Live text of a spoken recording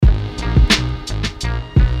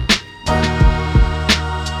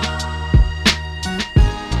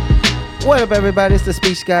What up, everybody? It's the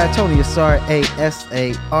Speech Guy, Tony Asar,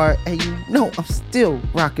 A-S-A-R. Hey, you know I'm still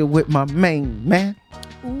rocking with my main man.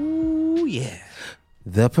 Ooh, yeah.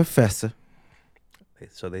 The Professor.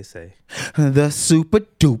 So they say. The super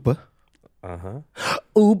duper.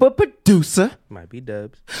 Uber producer. Might be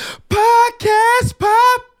Dubs. Podcast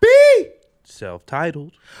Poppy.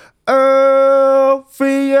 Self-titled. Orpheus.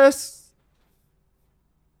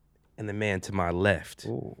 And the man to my left.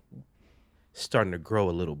 Ooh. Starting to grow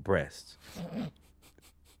a little breast.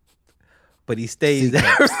 But he stays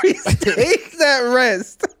at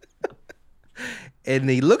rest. And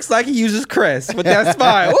he looks like he uses Crest, but that's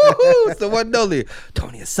fine. Woohoo! It's the one and only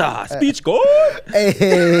Tony Asar, Speech God.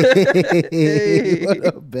 Hey. What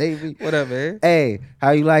up, baby? What up, man? Hey,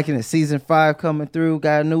 how you liking it? Season 5 coming through.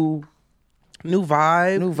 Got a new vibe. New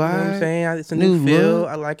vibe. You know what I'm saying? It's a new feel.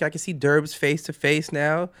 I can see Derbs face to face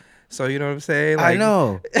now. So you know what I'm saying? I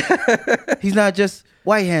know. He's not just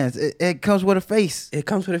white hands. It comes with a face. It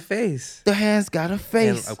comes with a face. The hands got a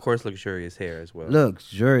face. And of course, luxurious hair as well.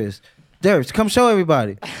 Luxurious. Derbs, come show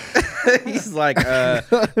everybody. He's like, just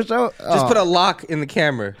put a lock in the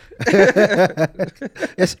camera.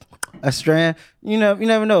 It's a strand. You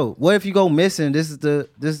never know. What if you go missing? This is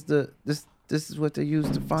what they use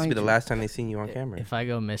to find This be the you. last time they seen you on camera. If I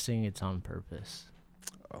go missing, it's on purpose.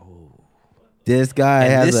 Oh. This guy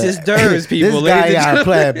has this is Derbs, people. This guy got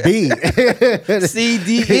plan B. C,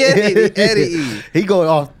 D, E, E. He going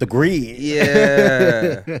off the grid.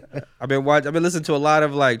 Yeah. I've been listening to a lot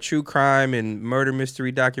of like true crime and murder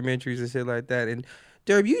mystery documentaries and shit like that. And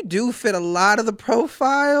Derb, you do fit a lot of the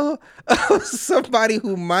profile of somebody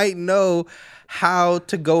who might know how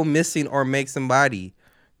to go missing or make somebody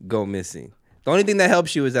go missing. The only thing that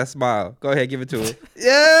helps you is that smile. Go ahead, give it to him.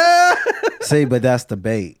 Yeah. See, but that's the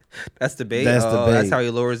bait. That's the bait. That's the bait. That's how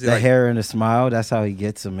he lowers it. The hair and the smile. That's how he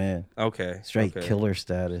gets him in. Okay. Straight killer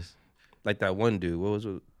status. Like that one dude. What was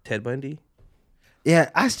it? Ted Bundy?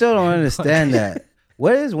 Yeah, I still don't understand that.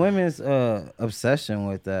 What is women's obsession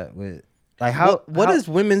with that? With like What is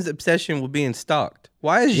women's obsession with being stalked?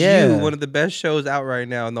 Why is you one of the best shows out right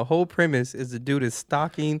now? And the whole premise is the dude is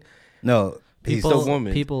stalking. No.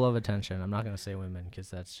 People love attention. I'm not gonna say women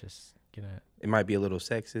because that's just It might be a little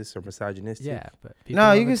sexist or misogynistic. Yeah, but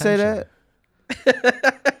no, you can say that.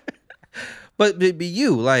 But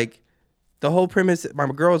you like the whole premise. My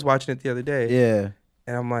girl was watching it the other day. Yeah,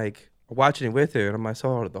 and I'm like watching it with her, and I'm like,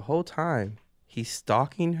 so the whole time he's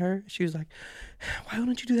stalking her. She was like, "Why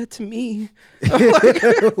wouldn't you do that to me?" I'm like,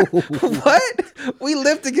 what? We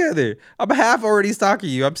live together. I'm half already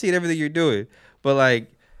stalking you. I'm seeing everything you're doing, but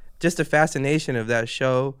like. Just the fascination of that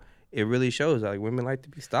show, it really shows like women like to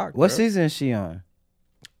be stalked. What season is she on?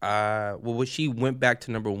 She went back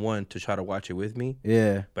to number 1 to try to watch it with me.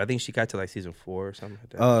 Yeah, but I think she got to like season 4 or something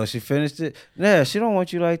like that. Oh, she finished it. Yeah, she don't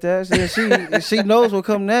want you like that. She knows what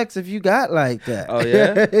come next if you got like that. Oh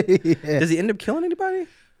yeah? Yeah. Does he end up killing anybody?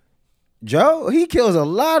 Joe, he kills a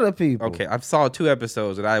lot of people. Okay, I saw 2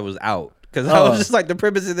 episodes and I was out. Because I was just like, the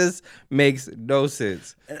premise of this makes no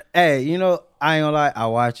sense. Hey, I ain't gonna lie, I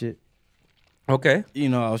watch it. Okay.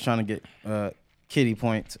 I was trying to get kitty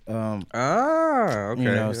points.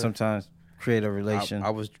 Okay. Sometimes create a relation.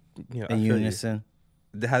 I was, in unison.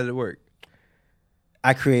 How did it work?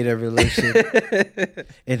 I create a relation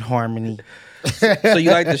in harmony. So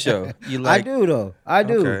you like the show? I do though. I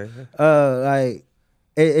do. Okay.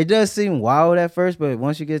 It does seem wild at first, but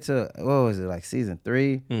once you get to what was it like season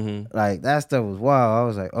 3, like that stuff was wild. I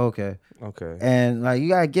was like, okay, and like you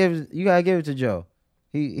gotta give it to Joe.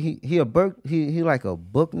 He like a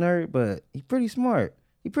book nerd, but he's pretty smart.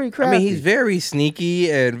 He's pretty crafty. I mean, he's very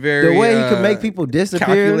sneaky and very the way he can make people disappear.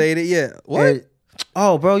 Calculated, yeah. What?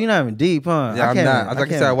 Bro, you're not even deep, huh? Yeah, I'm not. Like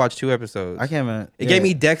I said, I watched 2 episodes. I can't, man. It gave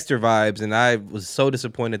me Dexter vibes, and I was so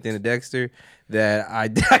disappointed at the end of Dexter that I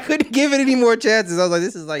couldn't give it any more chances. I was like,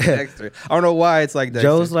 this is like Dexter. I don't know why it's like Dexter.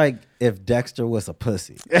 Joe's like if Dexter was a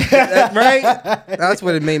pussy. Right? That's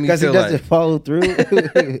what it made me feel like. Because he doesn't follow through.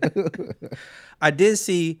 I did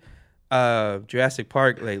see Jurassic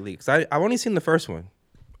Park lately, because I've only seen the first one.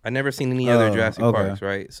 I never seen any other Jurassic Parks,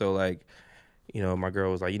 right? So like, my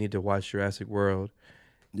girl was like, you need to watch Jurassic World.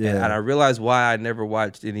 Yeah. And I realized why I never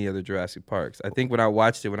watched any other Jurassic Parks. I think when I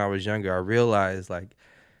watched it when I was younger, I realized like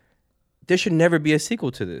there should never be a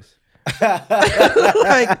sequel to this.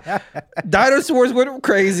 Like dinosaurs went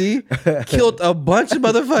crazy, killed a bunch of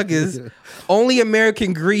motherfuckers. Only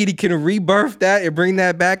American greed can rebirth that and bring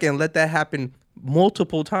that back and let that happen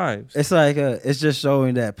multiple times. It's like it's just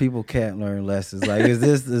showing that people can't learn lessons. Like, is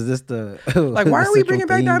this the like, why are we bringing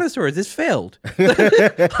back dinosaurs? This failed.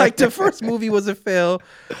 Like, the first movie was a fail.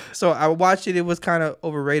 So I watched it. It was kind of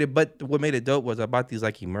overrated. But what made it dope was I bought these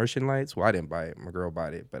like immersion lights. Well, I didn't buy it. My girl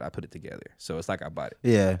bought it, but I put it together. So it's like I bought it.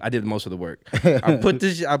 Yeah, I did most of the work. I put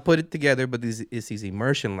it together, but it's these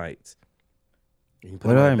immersion lights.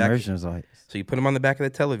 What are immersion lights? So you put them on the back of the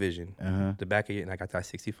television, the back of it, and I got that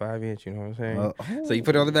 65-inch. You know what I'm saying? So you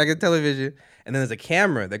put it on the back of the television, and then there's a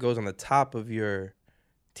camera that goes on the top of your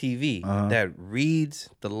TV that reads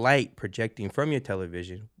the light projecting from your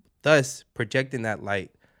television, thus projecting that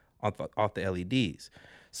light off the LEDs.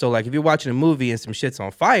 So like if you're watching a movie and some shit's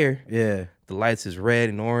on fire, the lights is red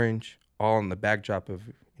and orange, all in the backdrop of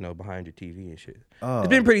behind your TV and shit. It's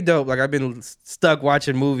been pretty dope. Like I've been stuck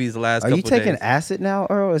watching movies the last couple days. Are you taking acid now,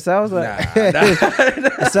 Earl? It sounds like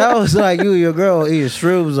it sounds like you and your girl eating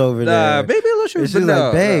shrooms over there. Maybe a little shrooms. She's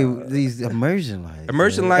like, babe, these immersion lights.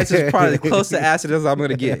 Immersion lights is probably close to acid as I'm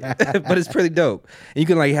gonna get, but it's pretty dope. And you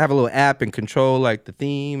can like have a little app and control like the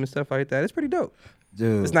theme and stuff like that. It's pretty dope.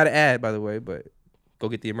 Dude, it's not an ad, by the way, but go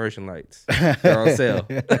get the immersion lights. They're on sale.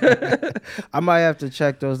 I might have to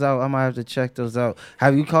check those out.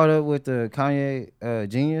 Have you caught up with the Kanye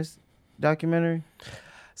Genius documentary?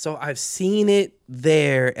 So I've seen it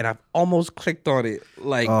there, and I've almost clicked on it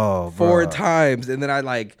like 4 times, and then I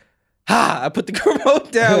put the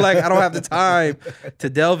remote down. Like I don't have the time to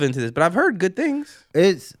delve into this, but I've heard good things.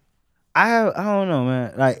 I don't know,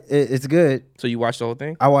 man. Like it's good. So you watched the whole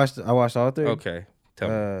thing? I watched all 3. Okay, tell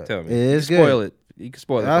me. It is good. Spoil it. You can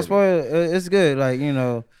spoil it. I'll spoil it. It's good. Like,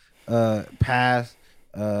 past,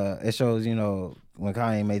 it shows, when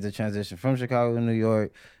Kanye made the transition from Chicago to New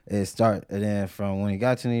York, it started then from when he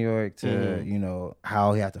got to New York to,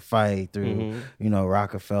 how he had to fight through,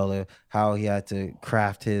 Rockefeller, how he had to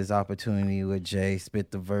craft his opportunity with Jay,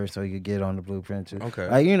 spit the verse so he could get on the Blueprint too. Okay.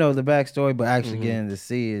 Like, the backstory, but actually getting to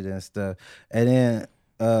see it and stuff. And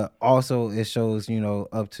then also it shows,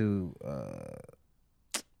 up to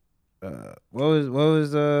what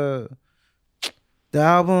was the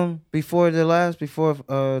album before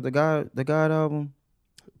the God album?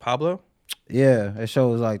 Pablo? Yeah, it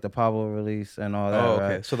shows like the Pablo release and all that. Oh,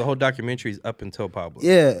 okay. Right? So the whole documentary is up until Pablo.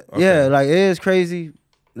 Yeah, okay. Yeah. Like it is crazy.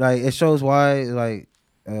 Like it shows why like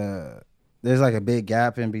there's like a big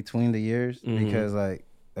gap in between the years because like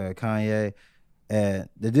Kanye and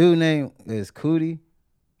the dude name is Coodie.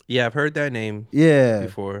 Yeah, I've heard that name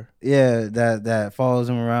before. Yeah, that follows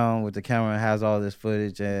him around with the camera and has all this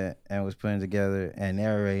footage and was putting together and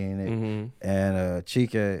narrating it. And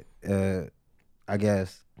Chica, I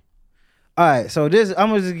guess. All right, so this, I'm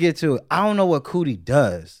going to just get to it. I don't know what Coodie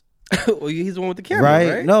does. Well, he's the one with the camera,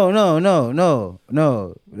 right? No. All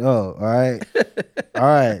right. All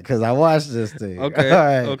right, because I watched this thing. Okay, all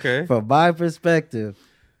right. okay. From my perspective,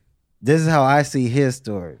 this is how I see his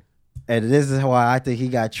story. And this is why I think he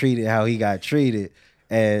got treated how he got treated.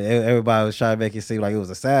 And everybody was trying to make it seem like it was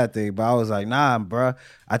a sad thing. But I was like, nah, bro.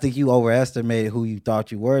 I think you overestimated who you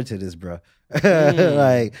thought you were to this, bro.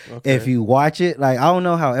 If you watch it, like, I don't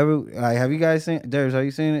know how have you guys seen it? Darius, have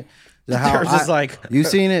you seen it? You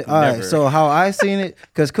seen it? All right. So how I seen it,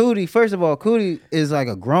 because first of all, Coodie is like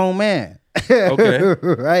a grown man. Okay.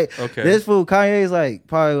 Right? Okay. This fool, Kanye is like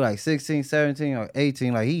probably like 16, 17, or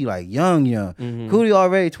 18. Like he like young. Coodie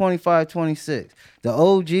already 25, 26. The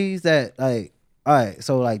OGs that like, all right,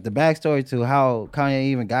 so like the backstory to how Kanye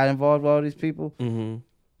even got involved with all these people.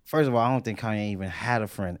 First of all, I don't think Kanye even had a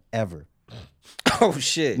friend ever. Oh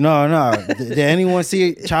shit. No. Did anyone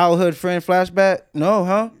see childhood friend flashback? No,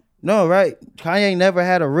 huh? No, right? Kanye never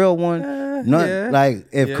had a real one. Like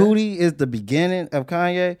if Coodie is the beginning of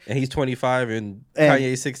Kanye, and he's 25 and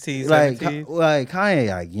Kanye 16, 17. Like Kanye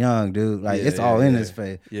like young dude, like it's all in his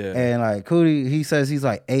face. Yeah. And like Coodie, he says he's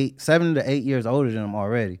like 7 to 8 years older than him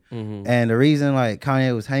already. And the reason like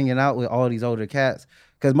Kanye was hanging out with all these older cats,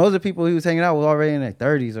 because most of the people he was hanging out with already in their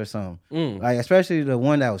 30s or something. Like especially the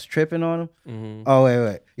one that was tripping on him. Oh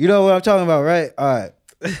wait, you know what I'm talking about, right? All right.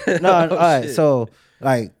 All right. Shit. So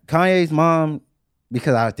like Kanye's mom,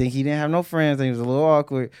 because I think he didn't have no friends and he was a little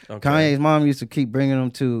awkward. Okay. Kanye's mom used to keep bringing him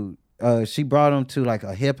to, she brought him to like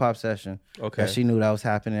a hip hop session. Okay. She knew that was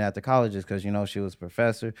happening at the colleges because, she was a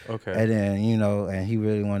professor. Okay. And then, and he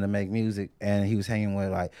really wanted to make music and he was hanging with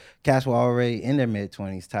like cats were already in their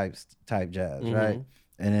mid-20s type jazz, right?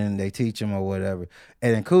 And then they teach him or whatever.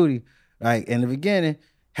 And then Coodie, like in the beginning,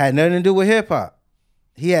 had nothing to do with hip hop.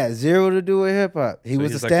 He had zero to do with hip hop. He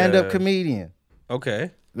was a stand-up comedian.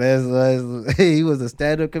 Okay. He was a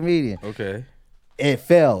stand-up comedian. Okay. It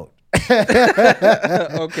failed.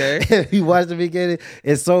 Okay. If you watch the beginning,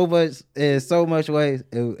 in so much ways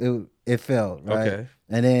it felt right. Okay.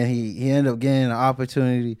 And then he ended up getting an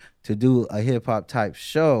opportunity to do a hip hop type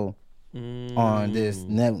show on this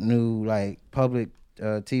new like public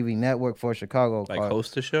TV network for Chicago. Like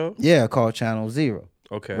host a show? Yeah, called Channel Zero.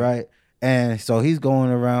 Okay. Right. And so he's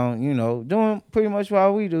going around, doing pretty much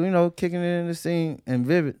what we do, kicking it in the scene and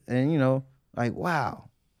vivid and like wow.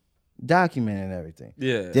 Documenting everything.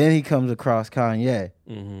 Yeah. Then he comes across Kanye.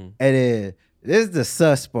 And then this is the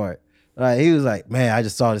sus part. Like he was like, man, I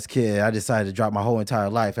just saw this kid. I decided to drop my whole entire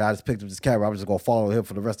life. And I just picked up this camera. I'm just gonna follow him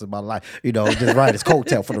for the rest of my life. Just ride his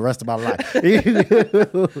coattail for the rest of my life.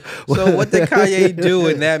 So what did Kanye do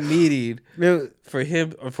in that meeting for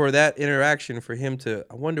him, for that interaction, for him to?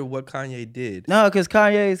 I wonder what Kanye did. No, because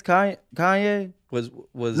Kanye was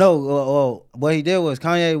no. Well, what he did was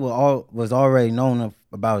Kanye was already known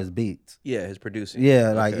about his beats. Yeah, his producing.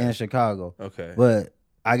 Yeah, like in Chicago. Okay. But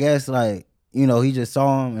I guess like he just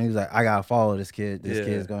saw him and he was like, I gotta follow this kid. This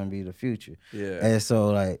kid's gonna be the future. Yeah. And so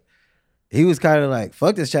like he was kind of like,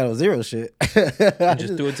 fuck this Channel Zero shit.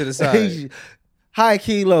 Just threw it to the side. High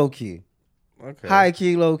key, low key. Okay. High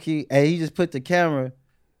key, low key, and he just put the camera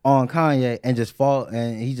on Kanye and he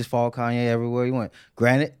just followed Kanye everywhere he went.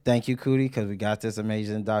 Granted, thank you, Cootie, because we got this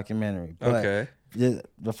amazing documentary. But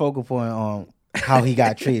the focal point on how he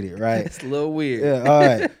got treated, right? It's a little weird. Yeah, all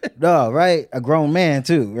right. No, right? A grown man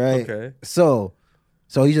too, right? Okay. So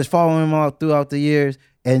he just following him all throughout the years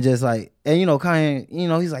and just like, and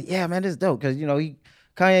Kanye, he's like, yeah, man, this is dope. Because,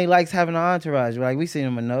 Kanye likes having an entourage. Like, we seen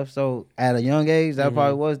him enough. So at a young age, that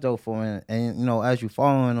probably was dope for him. And, as you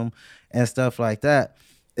following him and stuff like that,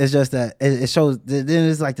 it's just that it shows, then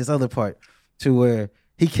there's like this other part to where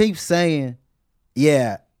he keeps saying,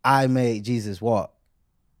 yeah, I made Jesus walk.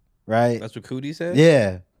 Right? That's what Cootie said?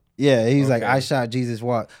 Yeah. Yeah. He's like, I shot Jesus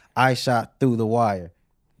walk. I shot through the wire.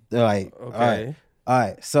 They're like, okay. All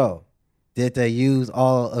right. So did they use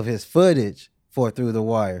all of his footage for Through the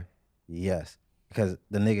Wire? Yes. Because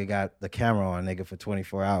the nigga got the camera on nigga for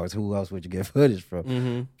 24 hours. Who else would you get footage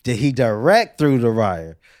from? Did he direct Through the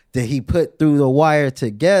Wire? Did he put Through the Wire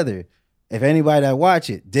together? If anybody that watch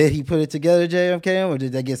it, did he put it together, JMK, or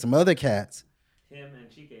did they get some other cats? Him and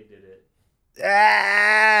Chike did it.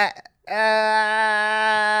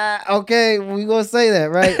 Okay, we gonna say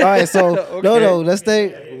that, right? All right, so okay. No, let's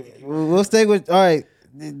stay. We'll stay with. All right,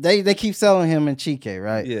 they keep selling him and Chike,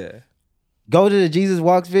 right? Yeah. Go to the Jesus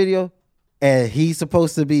Walks video, and he's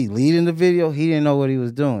supposed to be leading the video. He didn't know what he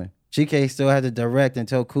was doing. Chike still had to direct and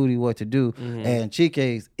tell Cootie what to do, and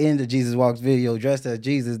Chike's in the Jesus Walks video dressed as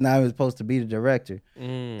Jesus. Now he's supposed to be the director,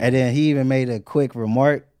 and then he even made a quick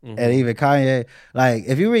remark. And even Kanye, like,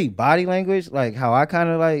 if you read body language, like how I kind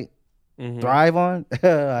of like thrive on,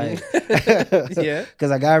 like, yeah, because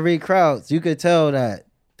I gotta read crowds, you could tell that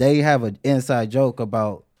they have an inside joke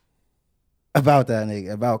about that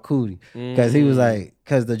nigga, about Cootie, because he was like,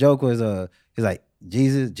 because the joke was he's like,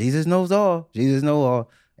 Jesus knows all, Jesus knows all,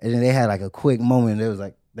 and then they had like a quick moment. It was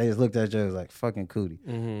like they just looked at each other, was like, fucking Cootie.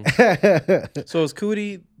 So is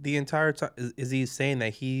Cootie the entire time? Is he saying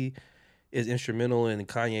that he is instrumental in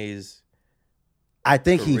Kanye's I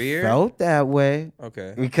think career? He felt that way.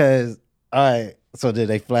 Okay. Because, all right, so did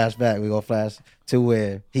they flash back? We gonna flash to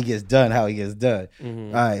where he gets done, how he gets done.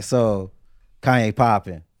 All right, so Kanye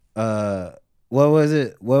popping. What was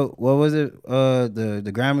it? What was it?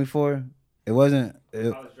 The Grammy for? It wasn't.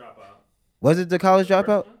 College Dropout. Was it the College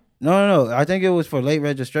Dropout? No. I think it was for late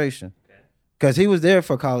registration. Because he was there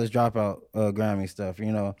for College Dropout Grammy stuff,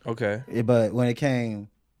 Okay. But when it came,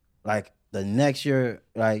 like, the next year,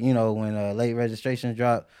 like, when late registration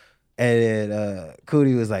dropped, and then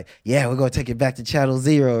Cootie was like, yeah, we're going to take it back to Channel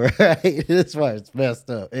Zero, right? This part's messed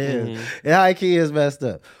up. And high key is messed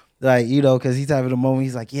up. Like, because he's having a moment.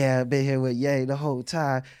 He's like, yeah, I've been here with Ye the whole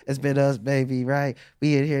time. It's been us, baby, right?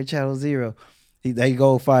 We in here at Channel Zero. They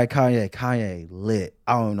go find Kanye. Kanye lit.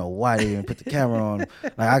 I don't know why they didn't put the camera on him.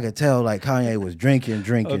 Like, I could tell, like, Kanye was drinking.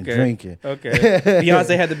 Okay.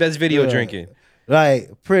 Beyonce had the best video drinking.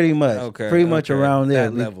 Like, pretty much. Pretty much around there.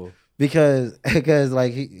 That level. Because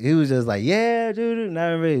like, he was just like, yeah, dude. Not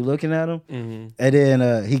really looking at him. And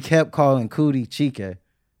then he kept calling Cootie Chike.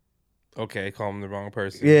 Okay, call him the wrong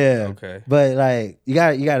person. Yeah. Okay. But, like, you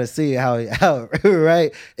got to see how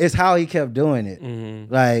right? It's how he kept doing it.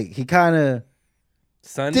 Like, he kind of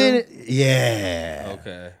did it. Yeah.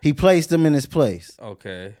 Okay. He placed him in his place.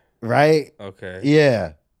 Okay. Right? Okay.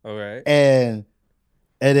 Yeah. All right. And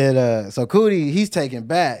then so Cootie, he's taken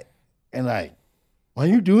back and like, why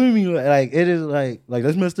you doing me like it is like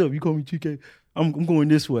that's messed up. You call me Chike. I'm going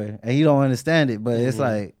this way. And he don't understand it, but it's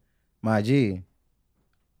like, my G,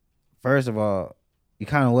 first of all, he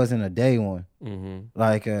kind of wasn't a day one.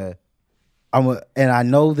 Like, and I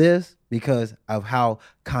know this because of how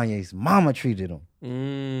Kanye's mama treated him.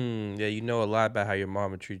 Yeah, you know a lot about how your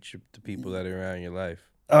mama treats the people that are around in your life.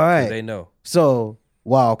 All right, they know. So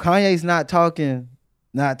while Kanye's not talking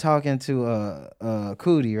to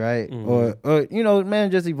Coodie, right, or you know,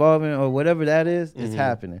 man, just evolving or whatever that is, it's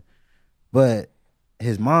happening. But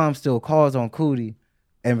his mom still calls on Coodie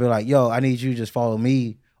and be like, "Yo, I need you to just follow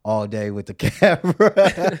me all day with the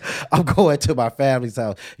camera. I'm going to my family's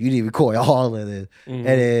house. You need to record all of this." And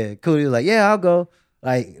then Coodie was like, "Yeah, I'll go."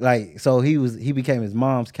 Like so he became his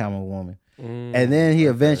mom's camera woman. And then he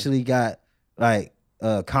eventually got like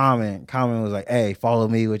Common was like, "Hey, follow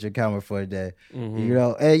me with your camera for a day." You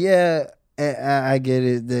know, and yeah, I get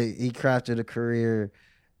it that he crafted a career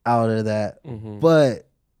out of that. But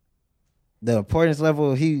the importance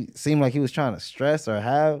level he seemed like he was trying to stress or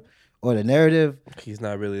have, or the narrative, he's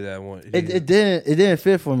not really that one. It didn't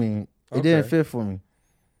fit for me. It didn't fit for me.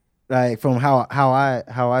 Like from how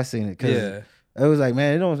I seen it. Cause it was like,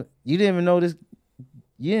 man, you didn't even know this.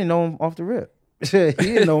 You didn't know him off the rip. You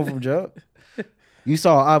didn't know him from jump. You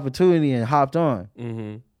saw an opportunity and hopped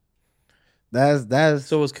on. That's.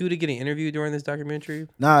 So was Coodie getting interviewed during this documentary?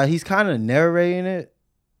 Nah, he's kind of narrating it.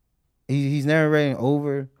 He's narrating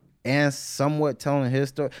over and somewhat telling his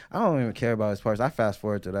story. I don't even care about his parts. I fast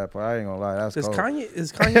forward to that part. I ain't gonna lie. That's cold.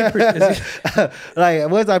 Is Kanye like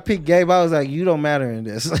once I picked Gabe, I was like, you don't matter in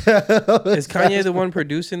this. Is Kanye the one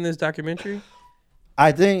producing this documentary?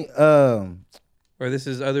 I think or this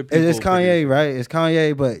is other people. It's Kanye, right? It's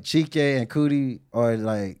Kanye, but Chike and Coodie are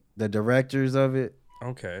like the directors of it.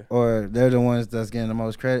 Okay. Or they're the ones that's getting the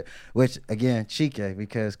most credit. Which again, Chike,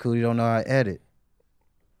 because Coodie don't know how to edit.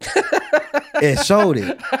 It showed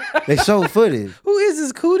it. They showed footage. Who is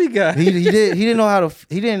this Coodie guy? He didn't know how to edit.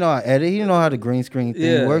 He didn't know how the green screen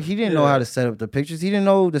thing work. He didn't know how to set up the pictures. He didn't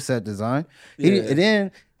know the set design. And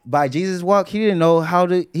then by Jesus Walk, he didn't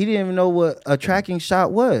even know what a tracking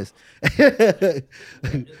shot was.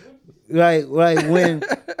 like when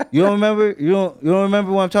you don't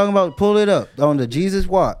remember what I'm talking about? Pull it up on the Jesus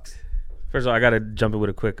Walks. First of all, I gotta jump in with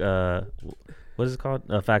a quick what is it called?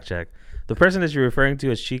 Fact check. The person that you're referring to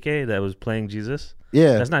as Chike that was playing Jesus.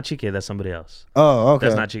 Yeah. That's not Chike, that's somebody else. Oh, okay.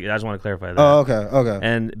 That's not Chike. I just want to clarify that. Oh, okay.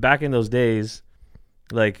 And back in those days,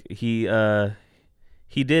 like he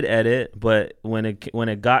did edit, but when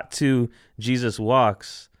it got to Jesus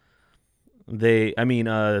Walks, through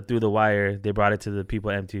The Wire, they brought it to the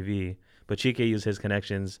people at MTV. But Chike used his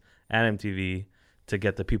connections at MTV to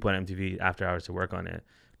get the people at MTV after hours to work on it.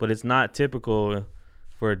 But it's not typical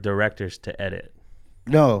for directors to edit.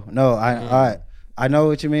 No, I know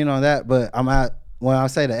what you mean on that, but when I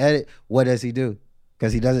say the edit, what does he do?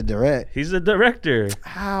 Because he doesn't direct. He's a director.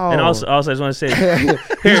 How? And also I just want to say,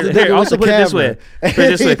 here, also put it this way.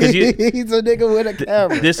 Because he's a nigga with a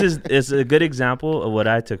camera. It's a good example of what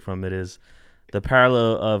I took from it is the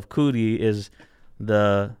parallel of Coodie is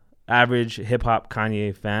the average hip hop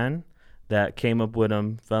Kanye fan that came up with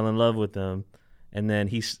him, fell in love with him, and then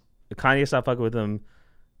Kanye stopped fucking with him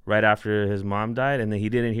right after his mom died, and then he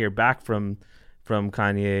didn't hear back from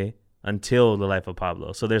Kanye until The Life of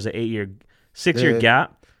Pablo. So there's an 6-year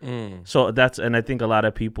gap. So and I think a lot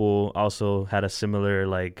of people also had a similar,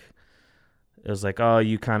 like, it was like, oh,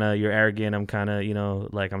 you're arrogant. I'm kind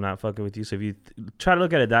of, like, I'm not fucking with you. So if you try to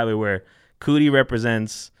look at it that way, where Coodie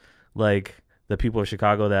represents like the people of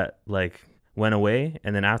Chicago that like went away,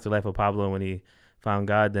 and then after Life of Pablo, when he found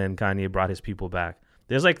God, then Kanye brought his people back.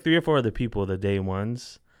 There's like 3 or 4 other people, the day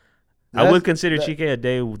ones. I would consider Chike a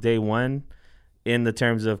day one in the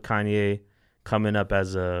terms of Kanye coming up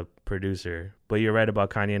as a producer. But you're right about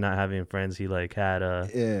Kanye not having friends. He like had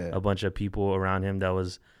a bunch of people around him that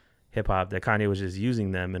was hip hop, that Kanye was just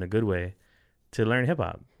using them in a good way to learn hip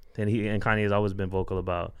hop. And Kanye has always been vocal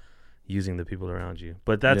about using the people around you.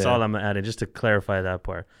 But that's all I'm adding, just to clarify that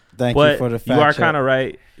part. Thank you for the fact check. You are kind of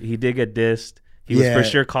right. He did get dissed. He was for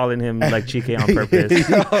sure calling him like Chike on purpose.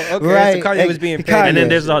 Okay. Right. So Kanye was being paid. And then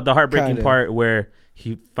there's the heartbreaking part where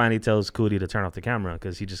he finally tells Coodie to turn off the camera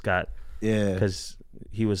because he just got because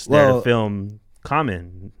he was there to film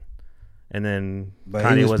Common, and then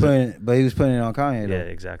Kanye wasn't. But he was putting it on Kanye. Though. Yeah,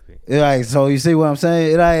 exactly. Like, so you see what I'm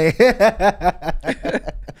saying? Like,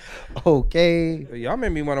 okay. Y'all made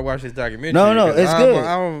me want to watch this documentary. No, it's good.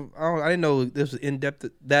 I didn't know this was in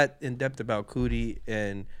depth about Coodie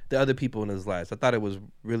and the other people in his lives. I thought it was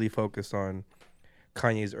really focused on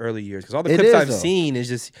Kanye's early years, because all the clips I've seen is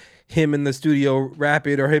just him in the studio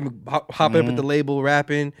rapping, or him hopping up at the label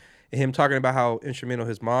rapping, and him talking about how instrumental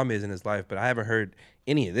his mom is in his life. But I haven't heard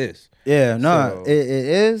any of this. Yeah, no, it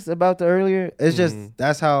is about the earlier. It's just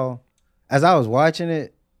that's how as I was watching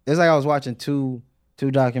it, it's like I was watching two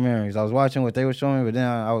documentaries. I was watching what they were showing, but then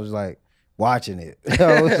I was like watching it.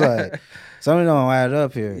 I was like, something don't add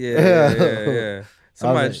up here. Yeah.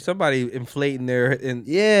 Somebody inflating their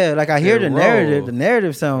like I hear the role. Narrative. The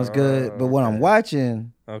narrative sounds good, but when I'm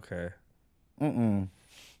watching, okay.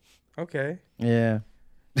 Yeah.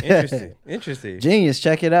 Interesting. Genius.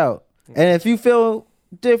 Check it out. And if you feel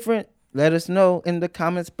different, let us know in the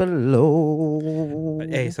comments below.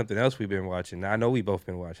 Hey, something else we've been watching. I know we both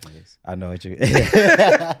been watching this. I know what you.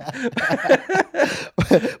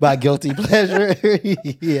 By guilty pleasure.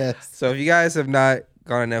 Yes. So if you guys have not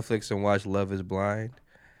gone to Netflix and watched Love Is Blind,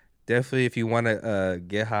 definitely if you want to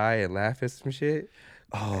get high and laugh at some shit,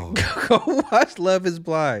 go watch Love Is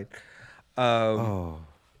Blind.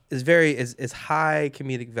 It's high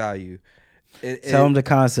comedic value. Tell them the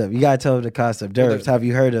concept. You gotta tell them the concept. Derbs, have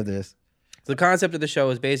you heard of this? The concept of the show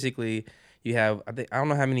is basically you have I don't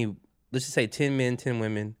know how many. Let's just say 10 men, 10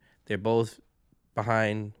 women. They're both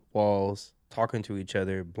behind walls talking to each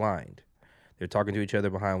other blind. They're talking to each other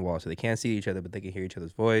behind walls, so they can't see each other, but they can hear each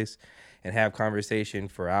other's voice and have conversation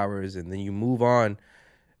for hours. And then you move on,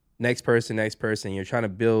 next person. You're trying to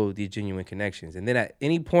build these genuine connections, and then at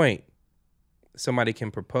any point, somebody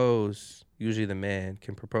can propose. Usually the man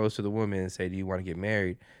can propose to the woman and say, do you want to get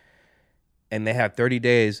married? And they have 30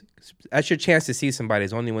 days. That's your chance to see somebody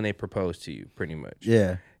is only when they propose to you, pretty much.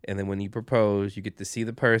 Yeah. And then when you propose, you get to see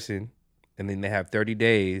the person. And then they have 30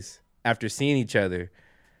 days after seeing each other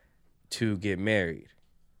to get married.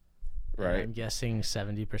 Right? And I'm guessing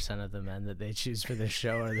 70% of the men that they choose for this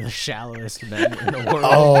show are the shallowest men in the world.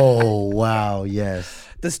 Oh, wow. Yes.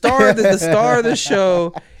 The star of the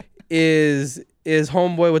show is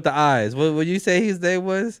homeboy with the eyes. What would you say his name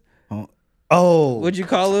was? Oh. What'd you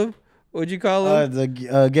call him? Gary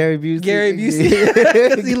Busey. Gary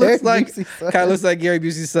Busey. He looks like kind of looks like Gary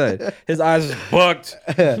Busey's son. His eyes is bugged.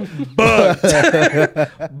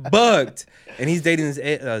 And he's dating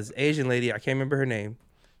this Asian lady. I can't remember her name.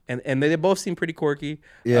 And they both seem pretty quirky.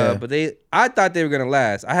 Yeah. But I thought they were gonna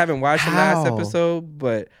last. I haven't watched the last episode,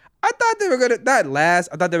 but I thought they were gonna not last.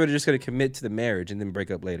 I thought they were just gonna commit to the marriage and then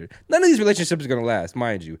break up later. None of these relationships are gonna last,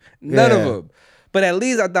 mind you. None of them. But at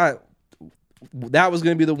least I thought that was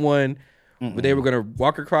gonna be the one where they were gonna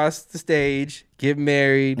walk across the stage, get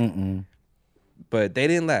married. But they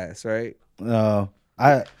didn't last, right? No.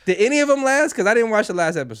 Did any of them last? Because I didn't watch the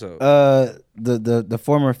last episode. The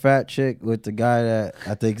former fat chick with the guy that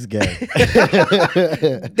I think is gay.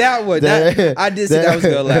 That one. I did say that was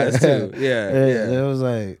gonna last too. Yeah. It was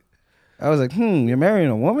like. I was like, you're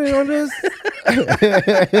marrying a woman on this?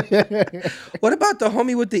 What about the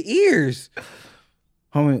homie with the ears?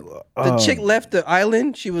 The chick left the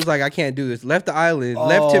island. She was like, I can't do this. Left the island.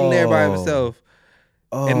 Left him there by himself.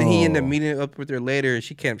 And then he ended up meeting up with her later. And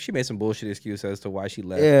she made some bullshit excuse as to why she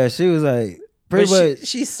left. Yeah, she was like, pretty much.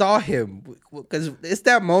 She saw him. Because it's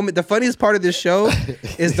that moment. The funniest part of this show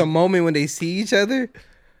is the moment when they see each other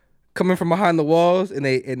coming from behind the walls and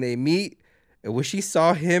they meet. And when she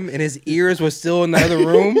saw him and his ears were still in the other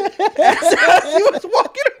room, he was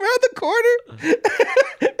walking around the corner.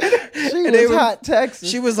 She was hot Texas.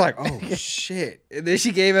 She was like, oh, shit. And then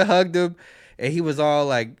she gave and hugged him. And he was all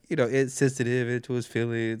like, sensitive into his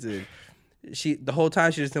feelings. And the whole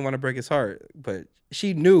time she just didn't want to break his heart. But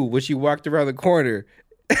she knew when she walked around the corner.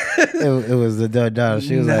 it was the daughter.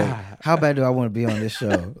 She was like, how bad do I want to be on this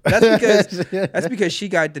show? That's because she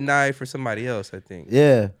got denied for somebody else, I think.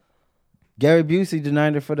 Yeah. Gary Busey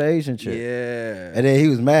denied her for the Asian chick. Yeah. And then he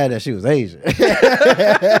was mad that she was Asian.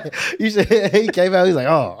 He came out, he's like,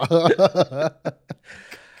 oh.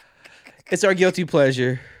 It's our guilty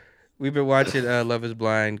pleasure. We've been watching Love Is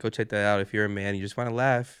Blind. Go check that out if you're a man. You just want to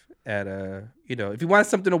laugh at, if you want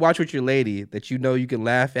something to watch with your lady that you know you can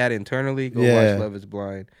laugh at internally, go watch Love Is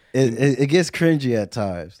Blind. It gets cringy at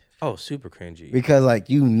times. Oh, super cringy. Because,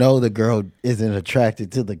 the girl isn't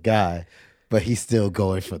attracted to the guy, but he's still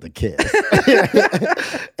going for the kiss.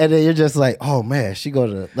 And then you're just like, oh man, she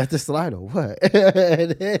gonna let this slide or what?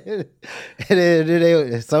 and then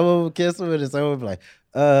some of them kiss him and some of them be like,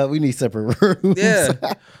 we need separate rooms. Yeah.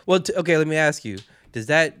 Well, okay, let me ask you. Does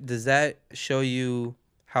that show you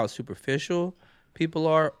how superficial people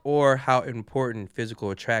are or how important physical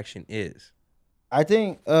attraction is? I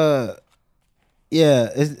think,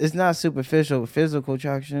 it's not superficial. Physical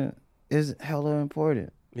attraction is hella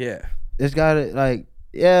important. Yeah. It's gotta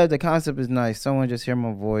the concept is nice. Someone just hear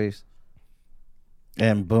my voice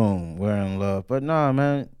and boom, we're in love. But nah,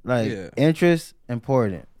 man, interest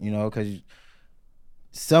important, because you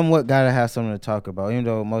somewhat gotta have something to talk about. Even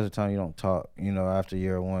though most of the time you don't talk, after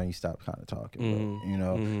year one you stop kind of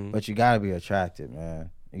talking. But you gotta be attracted,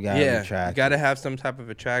 man. You gotta have some type of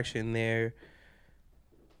attraction there,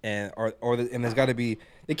 and and there's got to be.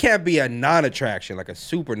 It can't be a non-attraction, like a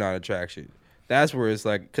super non-attraction. That's where it's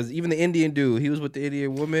like, because even the Indian dude, he was with the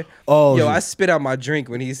Indian woman. Oh, I spit out my drink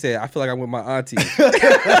when he said, "I feel like I'm with my auntie."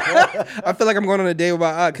 I feel like I'm going on a date with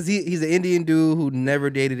my aunt, because he's an Indian dude who never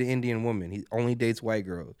dated an Indian woman. He only dates white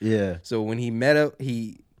girls. Yeah. So when he met up,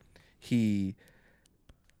 he had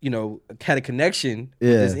a connection with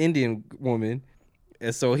this Indian woman.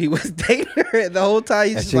 And so he was dating her the whole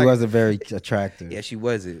time. And she wasn't very attractive. Yeah, she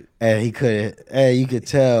wasn't. And he couldn't. And you could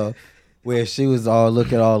tell where she was all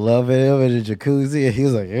looking all loving him in the jacuzzi, and he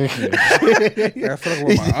was like, I feel like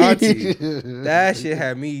with my auntie. That shit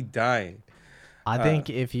had me dying. I think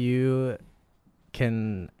if you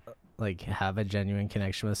can like have a genuine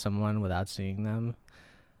connection with someone without seeing them,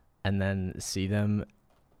 and then see them,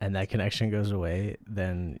 and that connection goes away,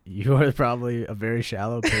 then you are probably a very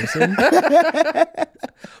shallow person.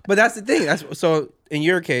 But that's the thing. So in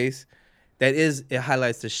your case, it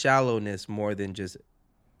highlights the shallowness more than just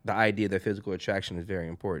the idea that physical attraction is very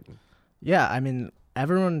important. Yeah, I mean,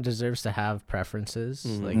 everyone deserves to have preferences.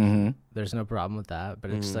 Mm-hmm. Like, there's no problem with that. But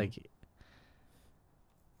it's like,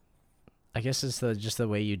 I guess it's just the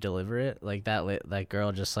way you deliver it. Like that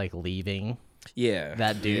girl just like leaving. Yeah,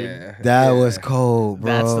 that dude. Yeah. That was cold,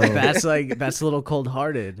 bro. That's a little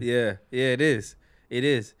cold-hearted. Yeah, it is. It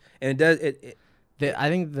is, and it does. I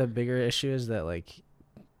think the bigger issue is that like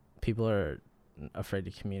people are afraid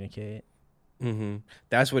to communicate. Mm-hmm.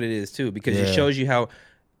 That's what it is too, because it shows you how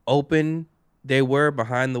open they were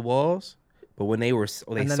behind the walls, but when they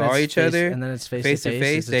saw each other, and then it's face to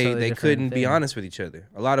face, they couldn't be honest with each other.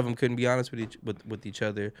 A lot of them couldn't be honest with each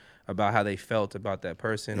other about how they felt about that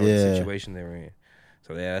person or the situation they were in.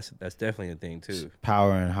 So that's definitely a thing too.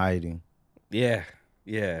 Power in hiding. Yeah.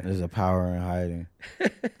 There's a power in hiding.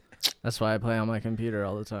 That's why I play on my computer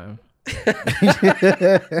all the time.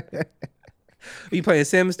 Are you playing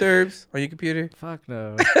Sims Sturbs on your computer? Fuck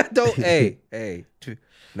no. Don't. Hey.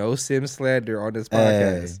 No Sim slander on this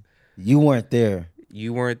podcast. You weren't there.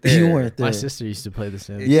 You weren't there. My sister used to play The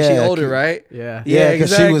Sims. Yeah, she older, right? Yeah. Yeah,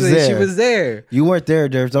 exactly. She was there. You weren't there,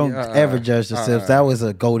 Derv. Don't ever judge The Sims. That was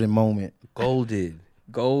a golden moment. Golden.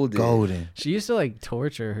 She used to like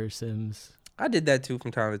torture her Sims. I did that too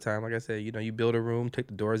from time to time. Like I said, you build a room, take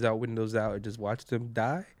the doors out, windows out, and just watch them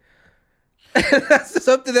die. That's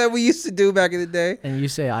something that we used to do back in the day. And you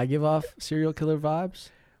say I give off serial killer vibes?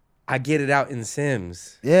 I get it out in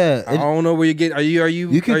Sims. Yeah. I don't know where you get.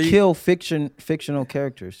 You can kill fictional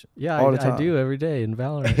characters. Yeah, all the time. I do every day in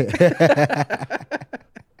Valorant.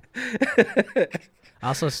 I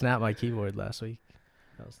also snapped my keyboard last week.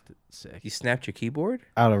 That was sick. You snapped your keyboard?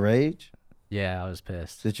 Out of rage? Yeah, I was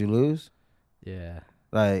pissed. Did you lose? Yeah.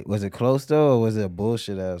 Like, was it close though, or was it a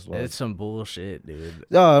bullshit ass loss? It's some bullshit, dude.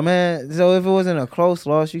 Oh man, so if it wasn't a close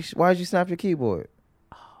loss, why'd you snap your keyboard?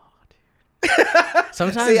 Oh, dude.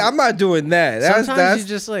 Sometimes, see, I'm not doing that. That's you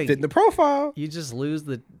just like fitting the profile. You just lose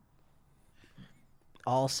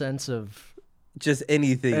all sense of just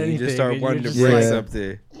anything. You just start wanting to break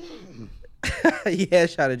something. Yeah,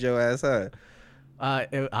 shot at your ass, huh?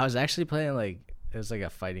 I was actually playing it was like a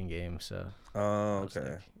fighting game, so. Oh,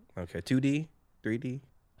 okay. Okay, 2D, 3D.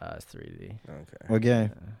 It's 3D. Okay. What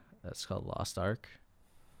game? That's called Lost Ark.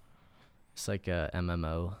 It's like a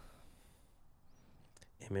MMO.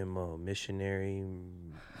 Missionary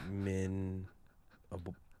Men.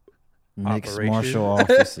 Mixed martial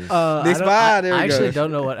officers. I actually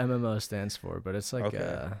don't know what MMO stands for, but it's like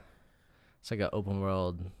it's like an open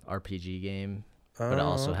world RPG game, but it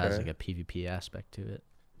also has like a PvP aspect to it.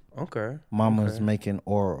 Okay. Mama's making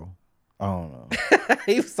oral. I don't know.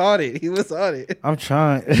 He was on it. I'm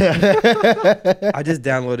trying. I just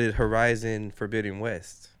downloaded Horizon Forbidden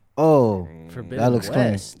West. Oh, that looks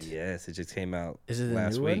clean. Yes, it just came out Is it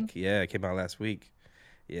last new week. One? Yeah, it came out last week.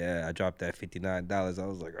 Yeah, I dropped that $59. I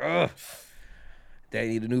was like, oh, Dad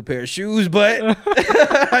need a new pair of shoes, but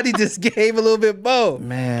I need this game a little bit more.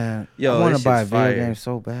 Man, yo, I want to buy a video game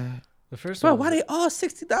so bad. The first one. Bro, why they all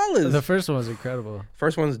 $60? The first one was incredible.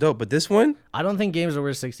 First one's dope, but this one? I don't think games are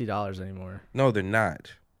worth $60 anymore. No, they're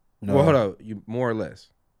not. No. Well, hold on. More or less?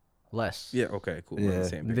 Less. Yeah, okay, cool. Yeah.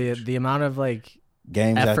 The amount of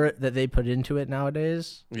games effort that they put into it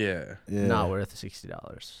nowadays, yeah. Not worth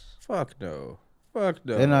 $60. Fuck no.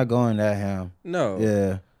 They're not going that ham. No.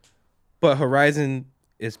 Yeah. But Horizon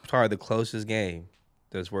is probably the closest game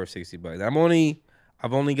that's worth $60.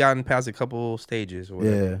 I've only gotten past a couple stages or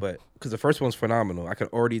whatever, but because the first one's phenomenal. I could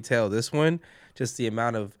already tell this one, just the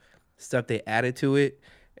amount of stuff they added to it,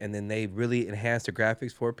 and then they really enhanced the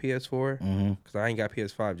graphics for PS4. Because I ain't got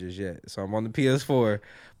PS5 just yet, so I'm on the PS4.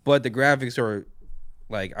 But the graphics are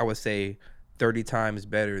like I would say 30 times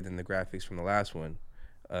better than the graphics from the last one.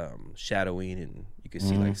 Shadowing, and you can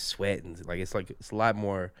see like sweat, and it's a lot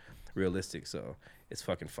more realistic. So it's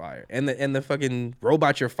fucking fire. And the fucking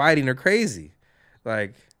robots you're fighting are crazy.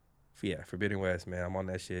 Like, yeah, Forbidden West, man, I'm on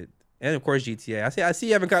that shit. And of course GTA. I see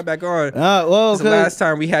you haven't got back on. Well, the last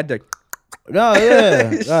time we had to. No, yeah,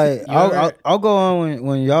 like I'll go on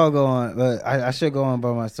when y'all go on, but I should go on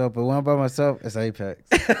by myself. But when I'm by myself, it's Apex.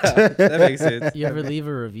 That makes sense. You ever leave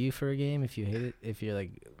a review for a game if you hate it? If you're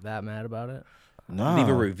like that mad about it? No. Leave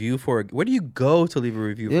a review for it. Where do you go to leave a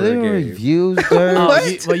review for a game? Reviews,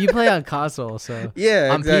 you play on console, so yeah,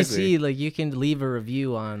 on exactly. PC, like you can leave a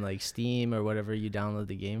review on like Steam or whatever you download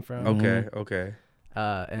the game from. Okay.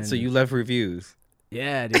 And so you left reviews.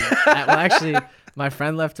 Yeah, dude. Well, actually, my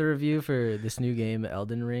friend left a review for this new game,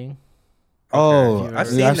 Elden Ring. Oh,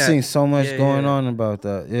 I've seen so much going on about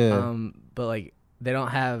that. Yeah. But like they don't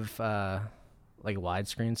have like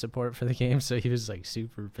widescreen support for the game, so he was like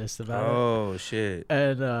super pissed about it. Oh shit.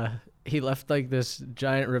 And he left like this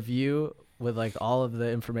giant review with like all of the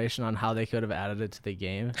information on how they could have added it to the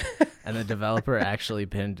game, and the developer actually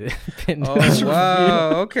pinned it. Oh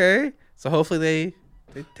wow. Okay. So hopefully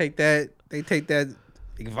they take that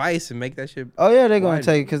advice and make that shit. Oh yeah, they're gonna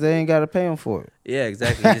take it because they ain't gotta pay them for it. Yeah,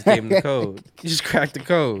 exactly. You just gave them the code. You just cracked the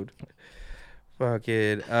code. Fuck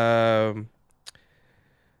it.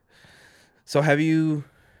 So have you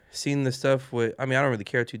seen the stuff with? I mean, I don't really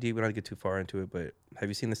care too deep. We don't get too far into it, but have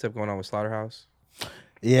you seen the stuff going on with Slaughterhouse?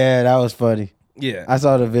 Yeah, that was funny. Yeah, I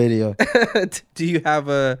saw the video. Do you have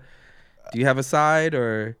a side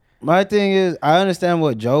or? My thing is, I understand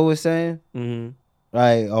what Joe was saying. Mm-hmm.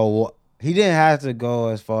 Like, he didn't have to go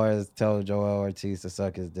as far as tell Joel Ortiz to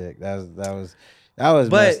suck his dick. That was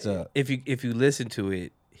messed up. If you listen to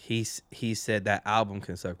it, he said that album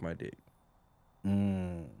can suck my dick.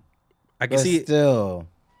 I can see still.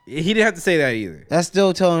 He didn't have to say that either. That's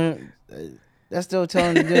still telling Dan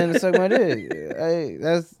to suck my dick. Hey,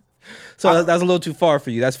 that's a little too far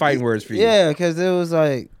for you. That's fighting words for you. Yeah, because it was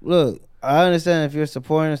like, look, I understand if you're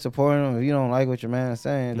supporting him. If you don't like what your man is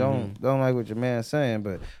saying, don't like what your man is saying.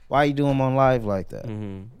 But why you do him on live like that?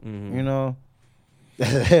 You know,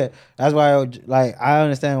 that's why. I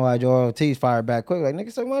understand why Joel Ortiz fired back quick. Like,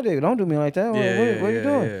 nigga, suck my dick. Don't do me like that. What are you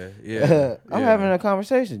doing? Yeah. I'm having a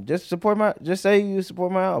conversation. Just say you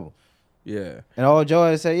support my album. Yeah. And all Joel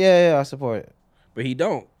had to say, yeah, I support it. But he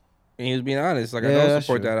don't. And he was being honest. Like, I don't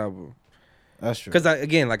support that album. That's true. Because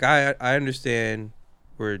I understand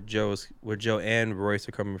where Joe and Royce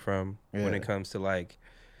are coming from when it comes to like,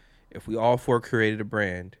 if we all four created a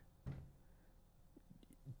brand,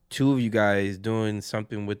 two of you guys doing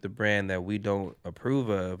something with the brand that we don't approve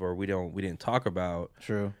of or we didn't talk about.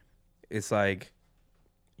 True. It's like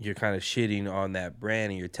you're kind of shitting on that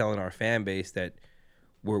brand and you're telling our fan base that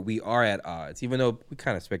we are at odds, even though we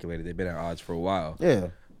kind of speculated they've been at odds for a while. Yeah,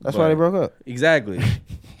 that's why they broke up. Exactly.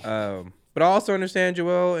 But I also understand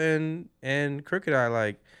Joel and Crooked Eye,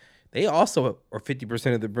 like, they also are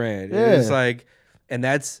 50% of the brand. Yeah. It's like, and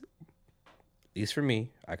that's, at least for me,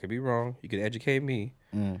 I could be wrong. You can educate me.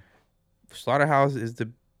 Slaughterhouse is the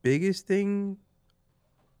biggest thing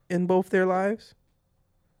in both their lives.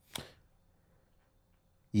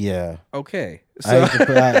 Yeah. Okay. So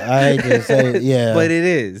I hate to say it, yeah. But it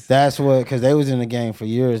is. That's what, because they was in the game for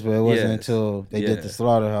years, but it wasn't until they did the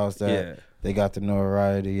Slaughterhouse that they got the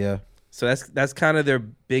notoriety, yeah. So that's kind of their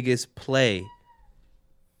biggest play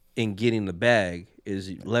in getting the bag, is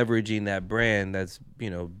leveraging that brand. That's,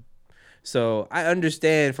 so I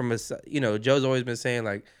understand from Joe's always been saying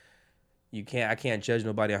like, I can't judge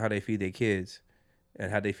nobody on how they feed their kids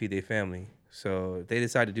and how they feed their family. So if they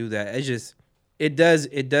decide to do that, it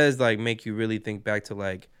does like make you really think back to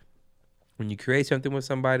like, when you create something with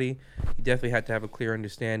somebody, you definitely have to have a clear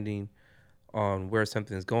understanding on where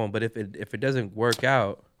something is going. But if it doesn't work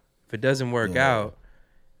out,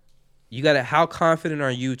 you gotta. How confident are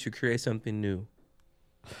you to create something new?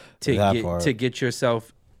 To get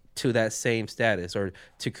yourself to that same status, or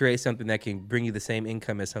to create something that can bring you the same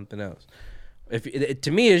income as something else.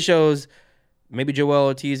 To me, it shows maybe Joel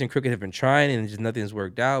Ortiz and Crooked have been trying and just nothing's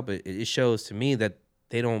worked out. But it shows to me that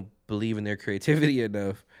they don't believe in their creativity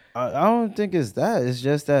enough. I don't think it's that. It's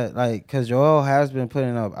just that, like, because Joel has been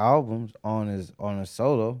putting up albums on his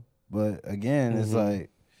solo, but again, it's like,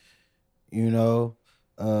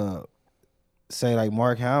 say like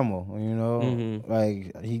Mark Hamill,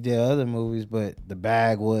 like he did other movies, but the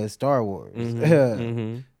bag was Star Wars.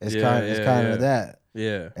 It's kind of that.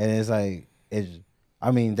 Yeah, and it's like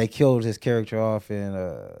they killed his character off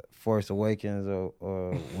in Force Awakens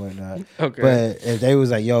or whatnot. Okay. But if they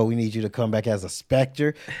was like, yo, we need you to come back as a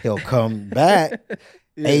Spectre, he'll come back.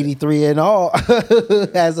 83 in all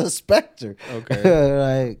as a Spectre. Okay.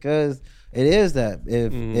 Like, cause it is that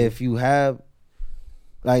if you have,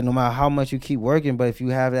 like, no matter how much you keep working, but if you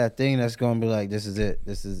have that thing that's gonna be like, this is it,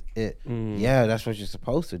 yeah, that's what you're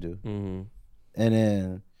supposed to do. And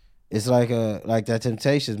then it's like that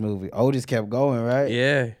Temptations movie. Otis kept going,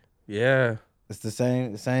 right? Yeah. It's the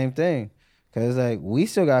same thing. Cause like we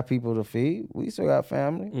still got people to feed, we still got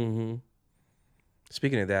family.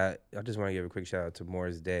 Speaking of that, I just want to give a quick shout out to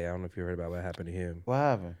Morris Day. I don't know if you heard about what happened to him. What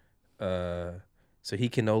happened? So he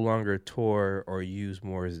can no longer tour or use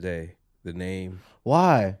Morris Day, the name.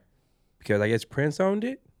 Why? Because I guess Prince owned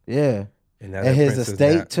it. Yeah. And, now and his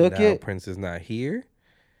estate took it. Prince is not here.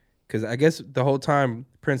 Because I guess the whole time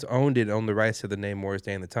Prince owned the rights to the name Morris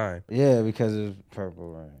Day in the time. Yeah, because it was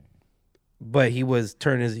Purple Rain. But he wasn't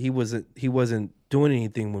doing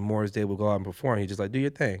anything when Morris Day would go out and perform. He just like, do your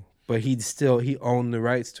thing. But he owned the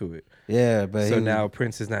rights to it. Yeah, but so now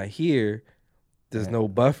Prince is not here. There's no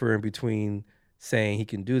buffer in between saying he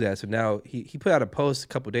can do that. So now he put out a post a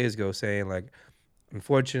couple days ago saying like,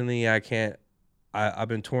 unfortunately, I can't. I've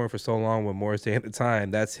been touring for so long with Morris Day at the time.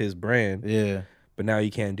 That's his brand. Yeah. But now he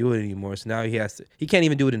can't do it anymore. So now he can't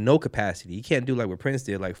even do it in no capacity. He can't do like what Prince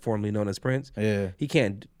did, like formerly known as Prince. Yeah. He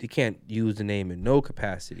can't use the name in no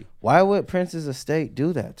capacity. Why would Prince's estate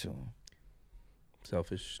do that to him?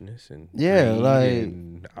 Selfishness and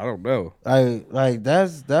I don't know. Like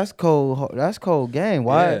that's cold. That's cold game.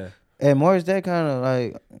 Why? Yeah. And Morris Day kind of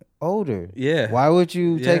like older. Yeah. Why would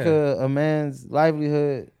you take a man's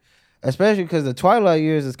livelihood, especially because the Twilight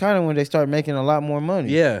years is kind of when they start making a lot more money.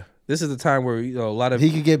 Yeah. This is the time where a lot of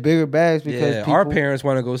he could get bigger bags because our parents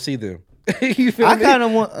want to go see them. You feel I me? kind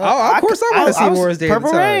of want. Of course, I want to see Morris Day.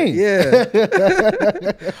 Purple Rain. Yeah.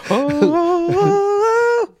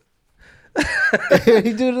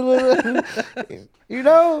 He do the little, you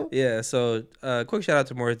know. Yeah. So, quick shout out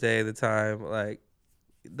to Morris Day at the time. Like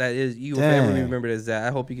that is you will Damn. forever remember as that.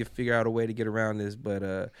 I hope you can figure out a way to get around this,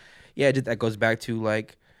 but yeah, that goes back to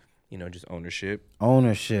like, just ownership,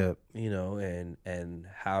 and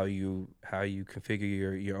how you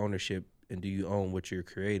configure your ownership, and do you own what you're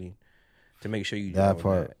creating to make sure you that own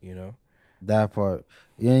part, that part.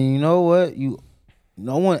 Yeah, you know what?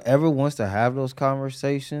 No one ever wants to have those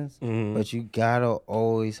conversations, but you gotta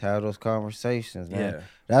always have those conversations, man. Yeah.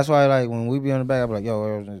 That's why, like, when we be on the back, I'm like,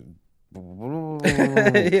 yo,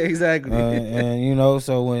 yeah, exactly. And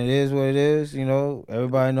so when it is what it is,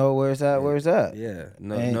 everybody know where it's at, where it's at. Yeah.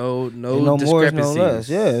 No discrepancies. more, no less.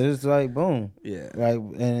 Yeah, it's like boom. Yeah. Like,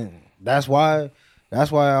 and that's why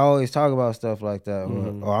I always talk about stuff like that,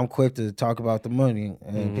 or I'm quick to talk about the money.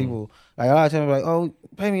 And people, like, a lot of times, like, oh,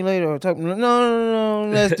 pay me later, or talk. No,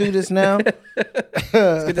 let's do this now.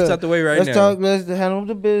 Let's get this out the way right now. Let's handle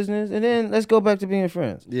the business, and then let's go back to being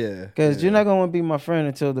friends. Yeah. Because you're not going to be my friend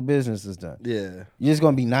until the business is done. Yeah. You're just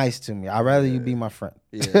going to be nice to me. I'd rather you be my friend.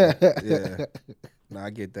 Yeah. No, I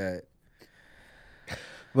get that.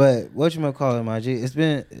 But whatchamacallit, my G, it's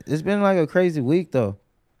been like a crazy week, though.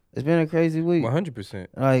 It's been a crazy week. 100%.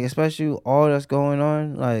 Like, especially all that's going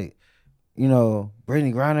on. Like,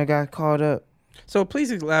 Brittany Griner got caught up. So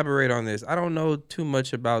please elaborate on this. I don't know too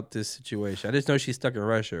much about this situation. I just know she's stuck in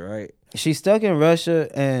Russia, right? She's stuck in Russia,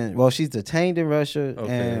 she's detained in Russia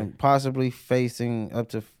and possibly facing up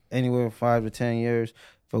to anywhere from 5 to 10 years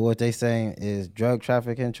for what they saying is drug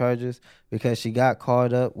trafficking charges because she got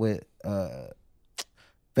caught up with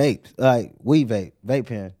vape, like weed vape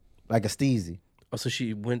pen, like a Steezy. Oh, so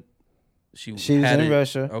she was in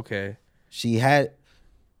Russia. Okay. She had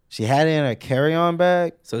it in a carry-on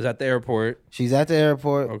bag. So it's at the airport. She's at the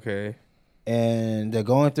airport. Okay. And they're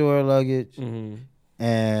going through her luggage.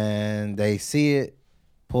 And they see it,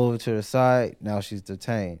 pull her to the side. Now she's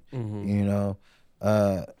detained.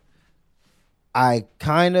 I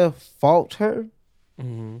kind of fault her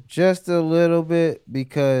just a little bit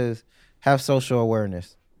because have social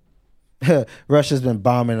awareness. Russia's been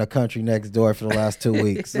bombing a country next door for the last 2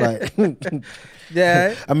 weeks. Like,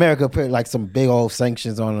 yeah, America put like some big old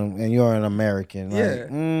sanctions on them, and you're an American.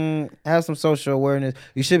 Like, have some social awareness.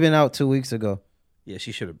 You should have been out 2 weeks ago. Yeah,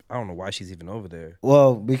 she should have. I don't know why she's even over there.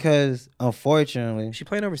 Well, because unfortunately, she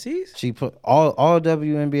playing overseas. She put all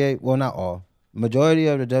WNBA. Well, not all. Majority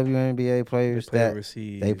of the WNBA players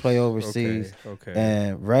they play overseas. Okay.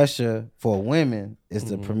 And Russia for women is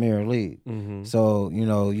the Premier League. So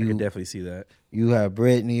you can definitely see that. You have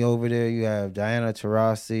Brittany over there. You have Diana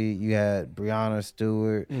Taurasi. You had Breanna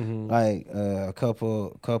Stewart. Like a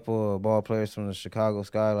couple of ball players from the Chicago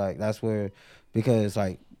Sky. Like that's where, because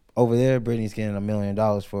like over there, Britney's getting $1 million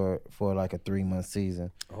for like a 3-month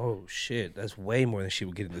season. Oh shit, that's way more than she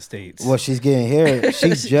would get in the States. What she's getting here, she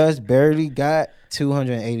just barely got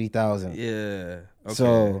 280,000. Yeah. Okay.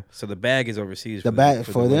 So the bag is overseas. The bag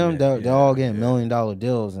for them, they're all getting $1 million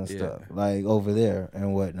deals and stuff like over there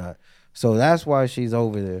and whatnot. So that's why she's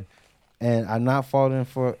over there, and I'm not faulting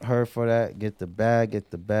for her for that. Get the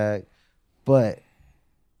bag. But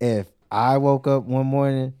if I woke up one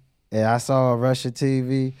morning and I saw a Russia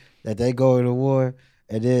TV that they go to war,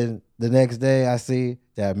 and then the next day I see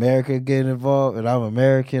that America getting involved, and I'm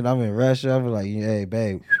American, I'm in Russia, I'm like, hey,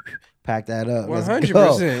 babe, pack that up. 100%.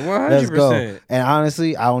 100%. Let's go. And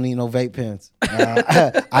honestly, I don't need no vape pens.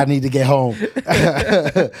 I need to get home.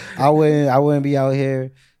 I wouldn't be out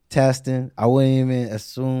here testing. I wouldn't even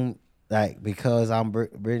assume like because I'm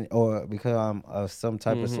Britain or because I'm some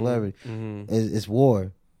type of celebrity, it's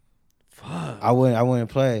war. Fuck. I wouldn't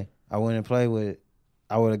play. I wouldn't play with it.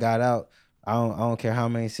 I would have got out. I don't care how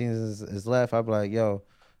many seasons is left. I'd be like, yo,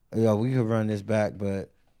 we could run this back,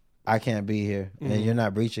 but I can't be here, and you're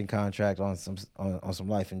not breaching contract on some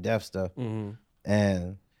life and death stuff,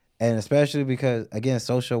 and especially because again,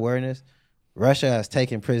 social awareness. Russia has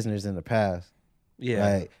taken prisoners in the past.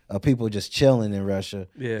 Yeah, like people just chilling in Russia.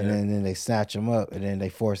 Yeah, and then they snatch them up, and then they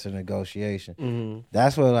force a negotiation.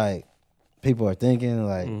 That's what like people are thinking.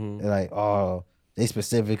 Like they're like, oh, they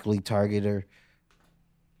specifically target her.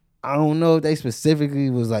 I don't know if they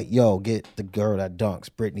specifically was like, yo, get the girl that dunks,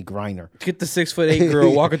 Brittany Griner. Get the 6'8"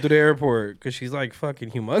 girl walking through the airport because she's like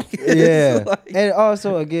fucking humongous. Yeah, like, and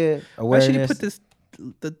also again, awareness. Why should he put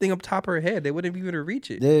the thing up top of her head? They wouldn't be able to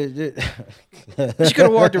reach it. She could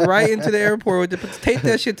have walked right into the airport with tape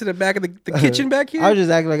that shit to the back of the kitchen back here. I was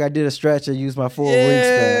just acting like I did a stretch and used my full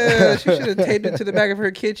wingspan. Yeah, she should have taped it to the back of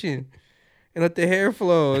her kitchen and let the hair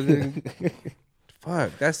flow.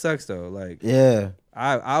 Fuck, that sucks though. Like, yeah.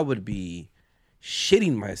 I would be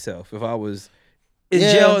shitting myself if I was in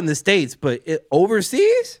jail in the States, but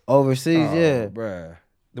overseas? Overseas, yeah. Bruh.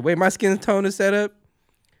 The way my skin tone is set up,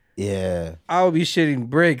 yeah, I would be shitting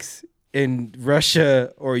bricks in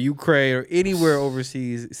Russia or Ukraine or anywhere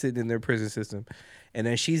overseas sitting in their prison system. And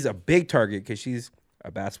then she's a big target because she's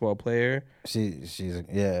a basketball player. She's 6'8".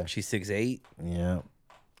 Yeah.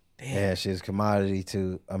 Damn. Yeah, she's a commodity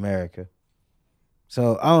to America.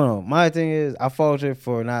 So I don't know. My thing is, I fault her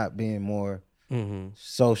for not being more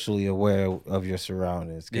socially aware of your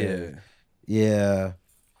surroundings. Yeah.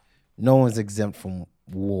 No one's exempt from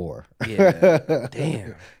war. Yeah.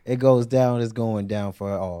 Damn. It goes down. It's going down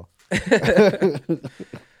for all.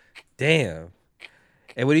 Damn.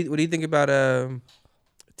 And what do you think about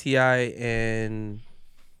T.I. and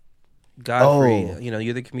Godfrey? Oh. You know,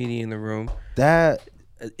 you're the comedian in the room. That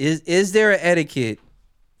is there an etiquette?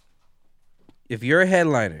 If you're a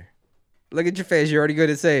headliner, look at your face. You're already going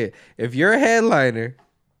to say it. If you're a headliner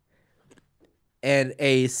and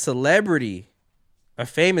a celebrity, a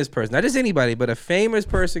famous person, not just anybody, but a famous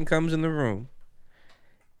person comes in the room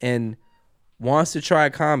and wants to try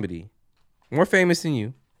comedy, more famous than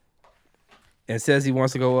you, and says he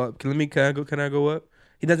wants to go up. Can I go up?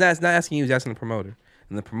 He's not asking you. He's asking the promoter.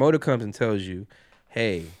 And the promoter comes and tells you,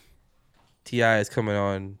 hey, T.I. is coming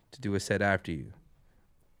on to do a set after you.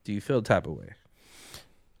 Do you feel the type of way?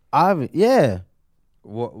 Yeah.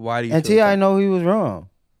 Why do you? And T.I. know he was wrong.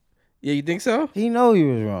 Yeah, you think so? He know he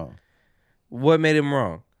was wrong. What made him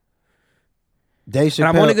wrong? Dave Chappelle.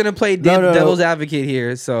 And I'm only gonna play devil's advocate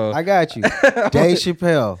here, so I got you. Dave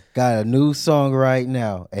Chappelle got a new song right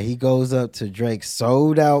now, and he goes up to Drake's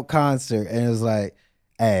sold out concert and is like,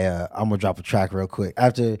 "Hey, I'm gonna drop a track real quick."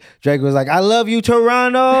 After Drake was like, "I love you,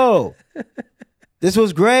 Toronto. This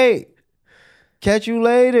was great. Catch you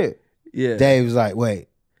later." Yeah. Dave was like, wait.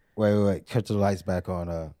 Cut the lights back on.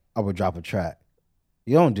 I'm gonna drop a track.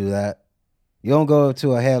 You don't do that. You don't go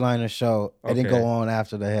to a headliner show and then go on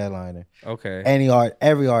after the headliner. Okay.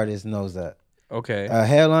 Every artist knows that. Okay. The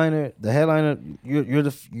headliner,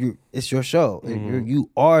 it's your show.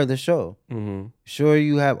 You are the show. Mm-hmm. Sure,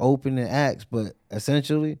 you have opening acts, but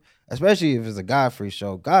essentially, especially if it's a Godfrey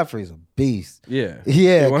show, Godfrey's a beast. Yeah.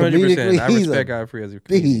 Yeah. 100%. I respect Godfrey as a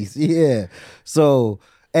comedian. Beast. Yeah. So.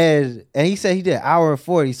 And he said he did an hour and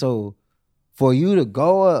 40. So for you to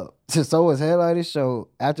go up to someone's headliner show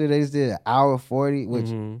after they just did an hour 40, which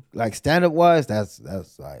like stand up wise, that's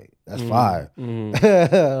fire. That's fire.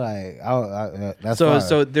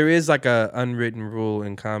 So there is like a unwritten rule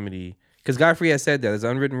in comedy because Godfrey has said that there's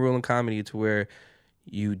an unwritten rule in comedy to where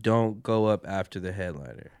you don't go up after the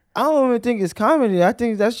headliner. I don't even think it's comedy. I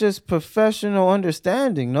think that's just professional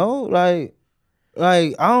understanding. No, like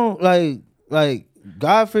I don't like.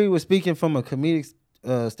 Godfrey was speaking from a comedic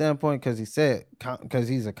standpoint because he said because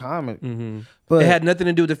he's a comic. Mm-hmm. But it had nothing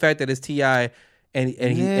to do with the fact that it's T.I. and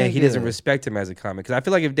he doesn't respect him as a comic. Because I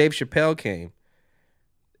feel like if Dave Chappelle came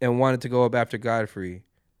and wanted to go up after Godfrey,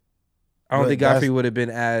 I don't think Godfrey would have been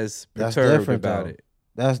as perturbed about it.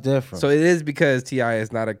 That's different. So it is because T.I.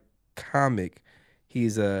 is not a comic.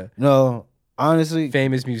 He's a honestly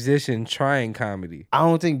famous musician trying comedy. I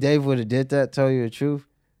don't think Dave would have did that. Tell you the truth,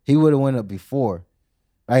 he would have went up before.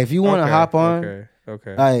 Like if you want to hop on,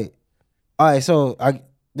 okay. Like, all right, so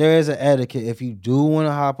there is an etiquette. If you do want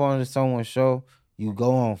to hop on to someone's show, you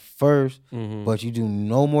go on first, but you do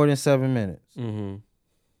no more than 7 minutes.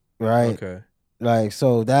 Mm-hmm. Right? Okay. Like,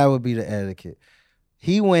 so that would be the etiquette.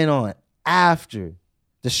 He went on after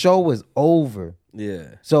the show was over.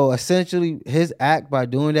 Yeah. So essentially, his act by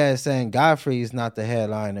doing that is saying Godfrey is not the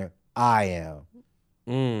headliner. I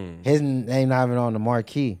am. His name not even on the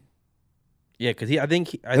marquee. Yeah, because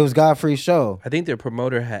it was Godfrey's show. I think their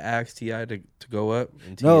promoter had asked T.I. to go up.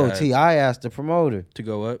 And T.I. asked the promoter to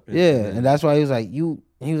go up. And that's why he was like, you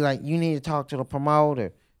need to talk to the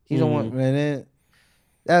promoter. He don't want, man.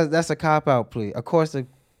 That's a cop out plea. Of course,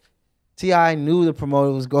 T.I. knew the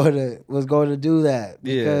promoter was going to do that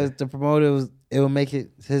because the promoter it will make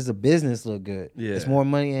his business look good. Yeah. It's more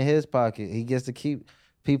money in his pocket. He gets to keep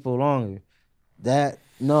people longer. That's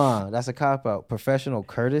a cop out. Professional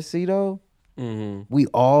courtesy though. Mm-hmm. We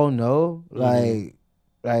all know, like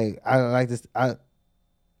I like this.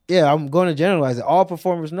 I'm going to generalize it. All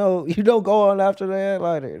performers know you don't go on after the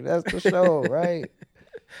headliner. That's the show, right?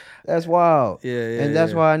 That's wild. And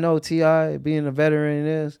that's why I know T.I. being a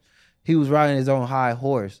veteran he was riding his own high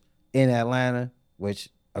horse in Atlanta, which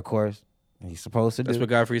of course he's supposed to do. That's what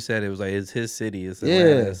Godfrey said. It was like it's his city. It's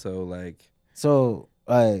Atlanta. So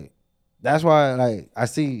that's why I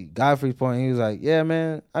see Godfrey's point. He was like, yeah,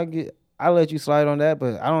 man, I let you slide on that,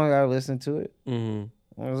 but I don't gotta listen to it.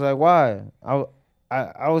 Mm-hmm. I was like, why?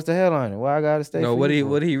 I was the headliner. Why I gotta stay? No, what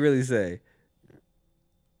did he really say?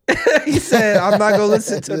 He said, I'm not gonna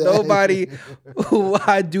listen to nobody who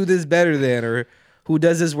I do this better than or who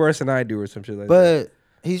does this worse than I do or some shit like that.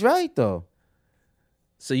 But he's right though.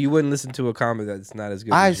 So you wouldn't listen to a comic that's not as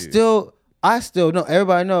good as you? I still know.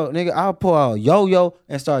 Everybody know, nigga. I'll pull out yo-yo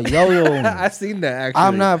and start yo-yoing. I seen that actually.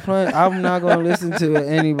 I'm not playing. I'm not gonna listen to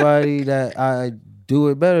anybody that I do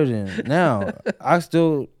it better than. Now, I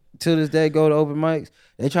still to this day go to open mics.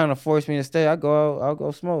 They trying to force me to stay. I go out. I'll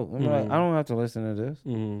go smoke. I'm like, I don't have to listen to this.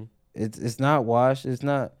 Mm-hmm. It's not washed. It's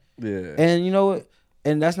not. Yeah. And you know what?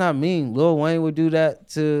 And that's not mean. Lil Wayne would do that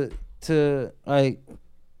to like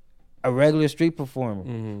a regular street performer.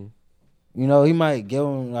 Mm-hmm. You know, he might give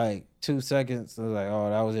him like 2 seconds. Like, oh,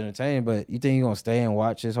 that was entertaining. But you think you're going to stay and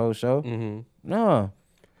watch his whole show? Mm-hmm. No.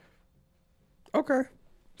 Okay.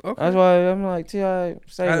 That's why I'm like, T.I.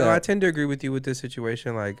 say that. I tend to agree with you with this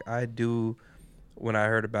situation. Like, I do, when I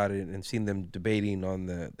heard about it and seen them debating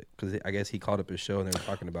on because I guess he called up his show and they were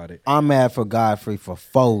talking about it. I'm mad for Godfrey for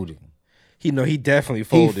folding. He definitely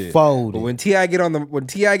folded. He folded. But when T.I. get on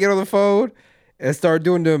the phone and start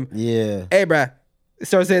doing them, hey, bruh.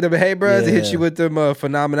 Start saying them, hey, bro, to hit you with them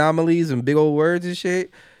phenomenalities and big old words and shit.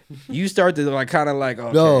 You start to like kind of like,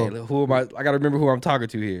 okay, who am I? I gotta remember who I'm talking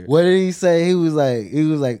to here. What did he say? He was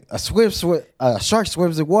like a shark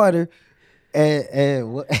swims in water,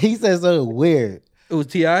 and he said something weird. It was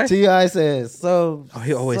T.I.? T.I. said so. Oh,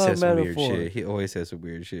 he always says some weird shit. He always says some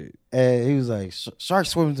weird shit. And he was like, shark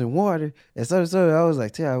swims in water. And so I was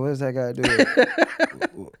like, T.I., what does that got to do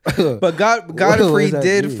with But Godfrey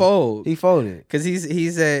did fold. He folded. Because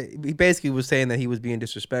he basically was saying that he was being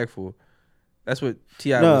disrespectful. That's what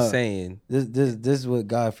T.I. was saying. This is what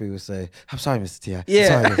Godfrey was saying. I'm sorry, Mr. T.I.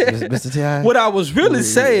 Yeah. I'm sorry, Mr. T.I. What I was really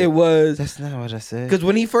saying was... That's not what I said. Because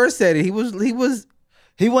when he first said it, he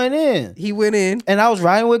went in. And I was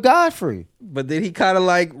riding with Godfrey. But then he kind of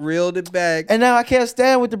like reeled it back. And now I can't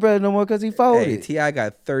stand with the brother no more because he folded. Hey, T.I.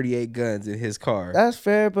 got 38 guns in his car. That's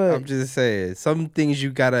fair, but... I'm just saying. Some things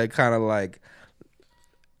you got to kind of like...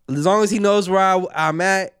 As long as he knows where I'm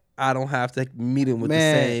at, I don't have to meet him with the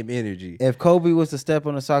same energy. If Kobe was to step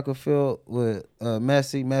on the soccer field with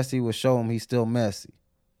Messi would show him he's still Messi.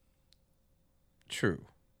 True.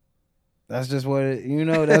 That's just what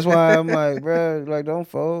that's why I'm like, bro, like, don't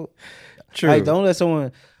fold. True. Like, don't let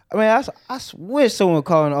someone. I mean, I wish someone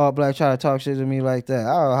calling All Black try to talk shit to me like that.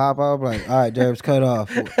 I'll hop out, like, all right, Derbs, cut off.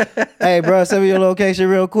 Hey, bro, send me your location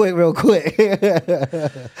real quick.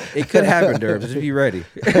 It could happen, Derbs. Just be ready.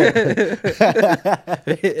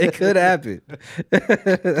 It could happen.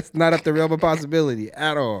 That's not up the realm of possibility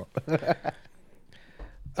at all.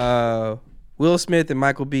 Will Smith and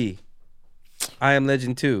Michael B. I Am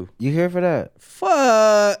Legend 2. You here for that?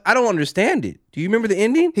 Fuck. I don't understand it. Do you remember the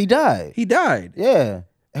ending? He died. He died. Yeah.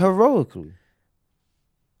 Heroically.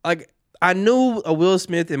 Like, I knew a Will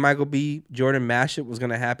Smith and Michael B. Jordan mashup was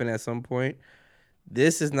going to happen at some point.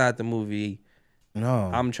 This is not the movie.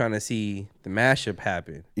 No. I'm trying to see the mashup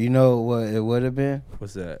happen. You know what it would have been?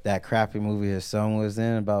 What's that? That crappy movie his son was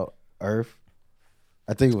in about Earth.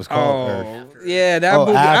 I think it was called Earth. Yeah, that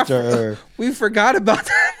movie. After Earth. We forgot about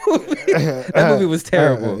that movie. That movie was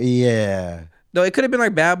terrible. Yeah. No, it could have been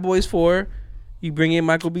like Bad Boys 4. You bring in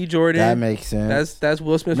Michael B. Jordan. That makes sense. That's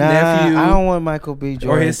Will Smith's nephew. I don't want Michael B. Jordan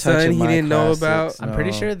or his son he didn't know about. I'm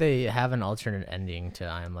pretty sure they have an alternate ending to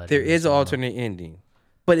I Am Legend. There is an alternate ending.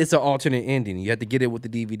 But it's an alternate ending. You have to get it with the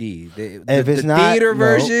DVD. If it's not theater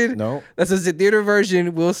version, no. That's the theater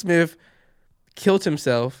version. Will Smith killed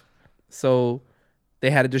himself, so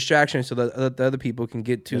they had a distraction so that the other people can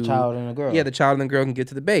get to the child and the girl. Yeah, the child and the girl can get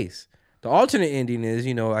to the base. The alternate ending is,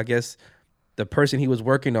 I guess the person he was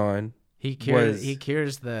working on. He cures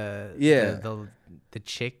the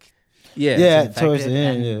chick. Yeah, towards the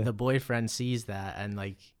end. And the boyfriend sees that and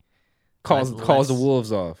like calls the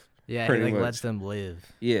wolves off. Yeah, he lets them live.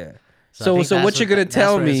 Yeah. So what you're gonna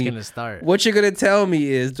tell me? What you're gonna tell me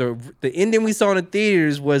is the ending we saw in the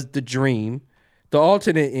theaters was the dream, the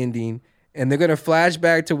alternate ending, and they're gonna flash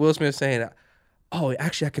back to Will Smith saying, "Oh,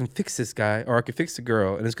 actually, I can fix this guy, or I can fix the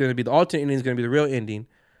girl," and it's gonna be the alternate ending is gonna be the real ending,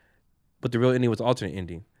 but the real ending was the alternate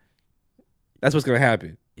ending. That's what's gonna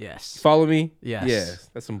happen. Yes. Follow me? Yes. Yes.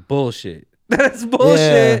 That's some bullshit. That's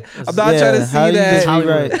bullshit. Yeah. I'm not trying to see that.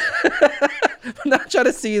 Right. I'm not trying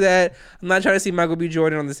to see that. I'm not trying to see Michael B.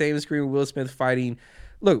 Jordan on the same screen with Will Smith fighting.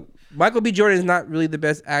 Look, Michael B. Jordan is not really the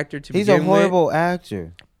best actor to begin with. He's a horrible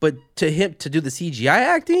actor. But to him, to do the CGI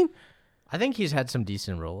acting? I think he's had some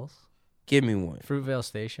decent roles. Give me one. Fruitvale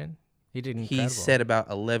Station. He did incredible. He said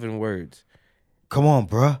about 11 words. Come on,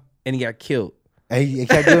 bruh. And he got killed. And he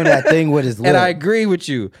kept doing that thing with his lip. And I agree with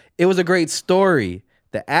you. It was a great story.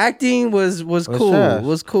 The acting was cool. Trash.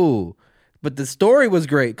 Was cool. But the story was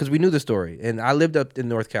great because we knew the story. And I lived up in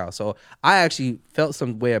North Cal. So I actually felt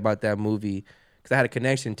some way about that movie because I had a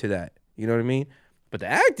connection to that. You know what I mean? But the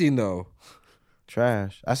acting, though.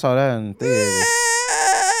 Trash. I saw that in the theater.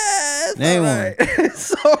 Name one.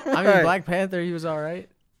 I mean, Black Panther, he was all right.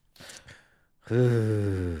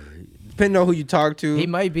 Depending on who you talk to. He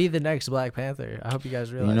might be the next Black Panther. I hope you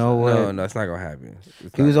guys realize You know that. what? No, it's not going to happen.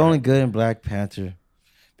 He was only good in Black Panther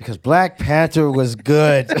because Black Panther was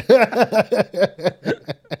good.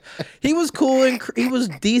 He was cool and he was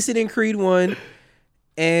decent in Creed 1.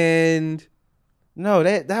 And no,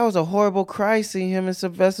 that was a horrible cry scene him and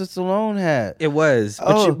Sylvester Stallone had. It was.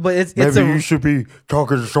 But it's maybe you should be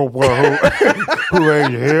talking to someone who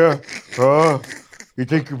ain't here. You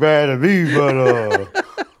think you're mad at me, but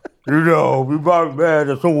you might be mad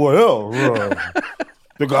at someone else.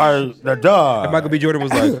 The guy that died. And Michael B. Jordan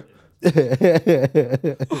was like,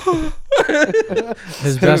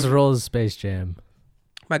 his best role is Space Jam.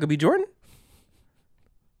 Michael B. Jordan?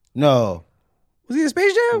 No. Was he in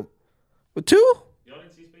Space Jam? With 2? Y'all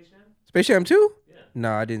didn't see Space Jam? Space Jam 2? Yeah.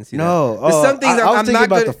 No, I didn't see that. There's some things I was thinking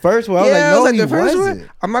about the first one. I was like, no, he wasn't.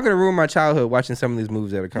 I'm not going to ruin my childhood watching some of these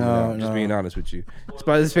movies that are coming out. Just being honest with you.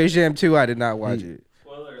 Space Jam 2, I did not watch it.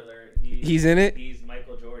 Spoiler alert. He's in it? He's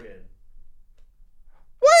Michael Jordan.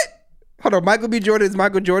 What? Hold on. Michael B. Jordan is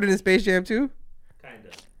Michael Jordan in Space Jam 2? Kind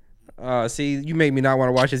of. See, you make me not want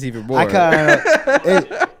to watch this even more.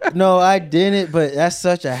 No, I didn't, but that's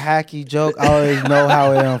such a hacky joke. I always know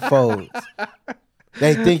how it unfolds.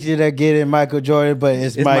 They think that they're getting Michael Jordan, but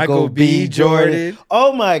it's Michael B. Jordan.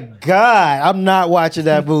 Oh my God. I'm not watching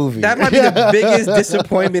that movie. That might be the biggest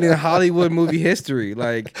disappointment in Hollywood movie history.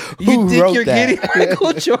 Like, you think you're getting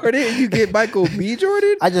Michael Jordan and you get Michael B.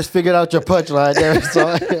 Jordan? I just figured out your punchline there, so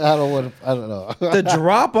I don't know. The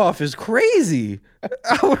drop off is crazy.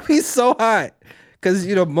 I would be so hot. Because,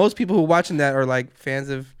 most people who are watching that are like fans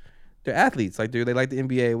of, they're athletes. Like, they like the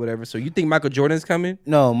NBA or whatever. So you think Michael Jordan's coming?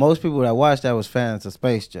 No, most people that watched that was fans of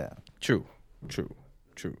Space Jam. True. There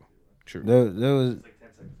was.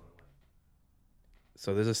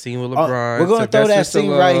 So there's a scene with LeBron. We're going to throw that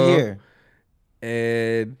scene right here.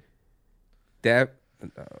 And that.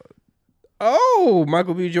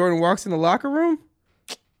 Michael B. Jordan walks in the locker room?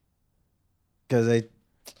 Because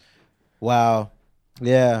wow.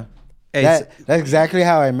 Yeah. Hey, that's exactly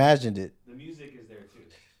how I imagined it. The music is there too.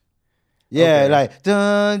 Yeah, okay. like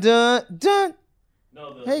dun dun dun.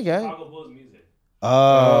 No, the hey guys. Chicago Bulls music.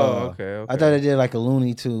 Oh, okay. I thought they did like a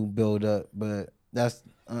Looney Tune build up, but that's.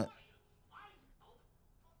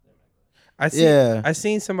 I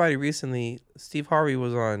seen somebody recently. Steve Harvey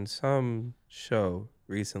was on some show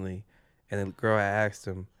recently, And the girl asked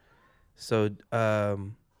him, so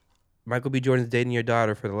Michael B. Jordan's dating your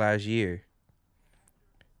daughter for the last year.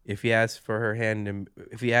 If he asked for her hand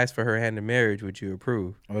in marriage, would you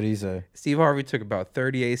approve? What did he say? Steve Harvey took about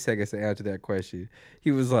 38 seconds to answer that question. He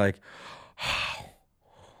was like,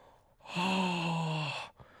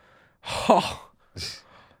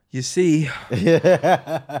 you see.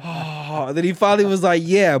 Then he finally was like,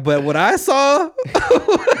 yeah, but what I saw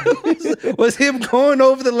was him going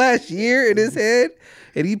over the last year in his head.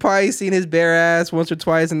 And he probably seen his bare ass once or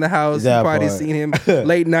twice in the house. He probably seen him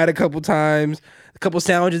late night a couple times. A couple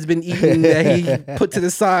sandwiches been eaten that he put to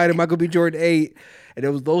the side and Michael B. Jordan ate. And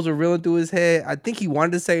those were reeling through his head. I think he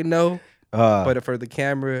wanted to say no, but for the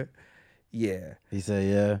camera, yeah. He said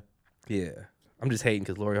yeah. Yeah. I'm just hating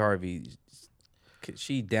because Lori Harvey,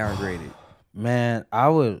 she downgraded. Man, I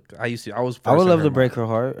would love to break her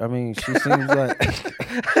heart. I mean, she seems like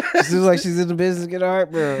she's in the business to get a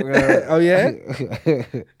heart, bro. Oh yeah.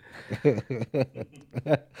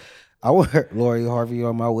 I want Lori Harvey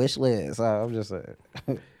on my wish list. I'm just saying.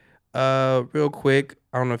 Real quick,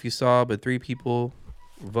 I don't know if you saw, but 3 people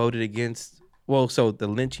voted against. Well, so the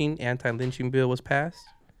anti-lynching bill was passed.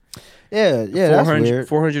 Yeah, that's weird.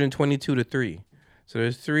 422 to 3. So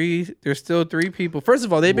there's still 3 people. First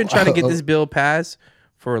of all, they've been trying to get this bill passed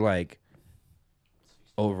for like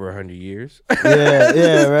over 100 years.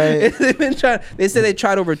 Yeah, right. They've been trying. They said they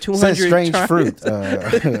tried over 200 strange times. Fruit.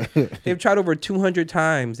 They've tried over 200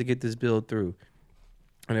 times to get this bill through.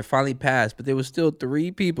 And it finally passed, but there was still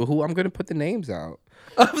 3 people who I'm going to put the names out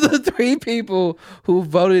of the 3 people who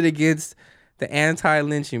voted against the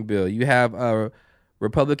anti-lynching bill. You have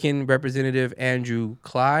Republican Representative Andrew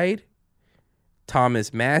Clyde,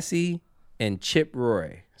 Thomas Massey, and Chip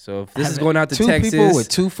Roy. So if this is going out to Texas, 2 people with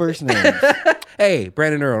 2 first names. Hey,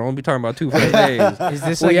 Brandon Earl, don't be talking about 2 first names. Is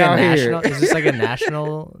this like a national? Is this like a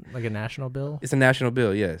national bill? It's a national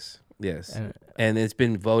bill, yes. And it's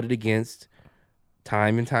been voted against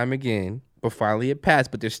time and time again, but finally it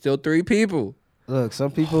passed. But there's still 3 people. Look,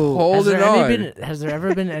 some people holding on. Has there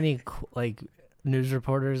ever been any like news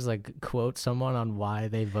reporters like quote someone on why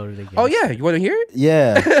they voted against? Oh yeah, you want to hear it?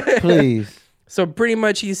 Yeah, please. So pretty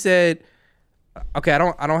much he said, okay, I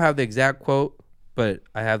don't have the exact quote, but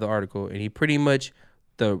I have the article, and he pretty much,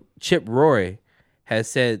 the Chip Roy has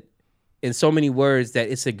said in so many words that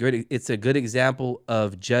it's a good example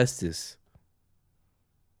of justice.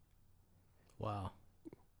 Wow.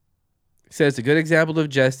 He said it's a good example of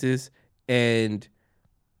justice, and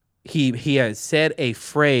he has said a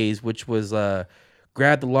phrase which was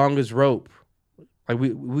grab the longest rope. Like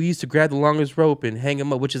we used to grab the longest rope and hang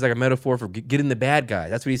him up, which is like a metaphor for getting the bad guys.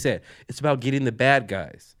 That's what he said. It's about getting the bad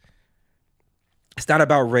guys. It's not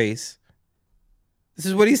about race. This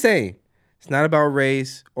is what he's saying. It's not about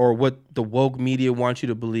race or what the woke media wants you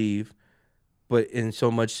to believe, but in so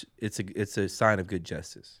much, it's a sign of good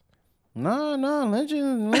justice. No,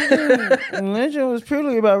 lynching was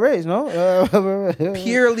purely about race, no?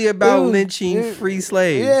 Purely about lynching free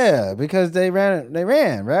slaves. Yeah, because they ran,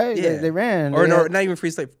 right? Yeah. They ran. Or no, not even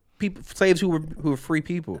free slaves. Slaves who were free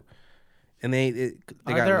people. And they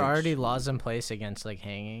Are got there lynched. already laws in place against like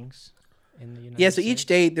hangings in the United States? Yeah, so each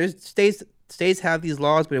state, there's states have these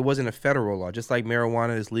laws, but it wasn't a federal law. Just like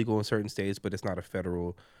marijuana is legal in certain states, but it's not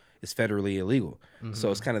it's federally illegal. Mm-hmm.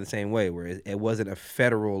 So it's kind of the same way, where it wasn't a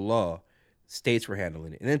federal law. States were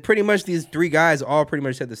handling it. And then pretty much these 3 guys all pretty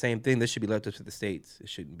much said the same thing. This should be left up to the states. It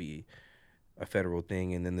shouldn't be a federal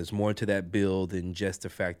thing. And then there's more to that bill than just the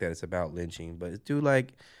fact that it's about lynching. But dude,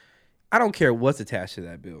 like, I don't care what's attached to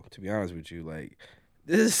that bill, to be honest with you. Like,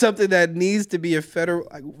 this is something that needs to be a federal.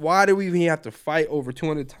 Like, why do we even have to fight over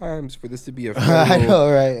 200 times for this to be a federal, I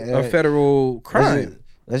know, right? A federal crime?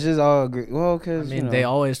 Let's just all agree. Well, because they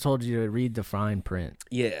always told you to read the fine print.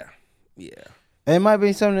 Yeah. It might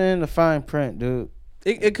be something in the fine print, dude.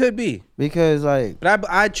 It could be, because like, but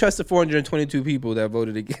I trust the 422 people that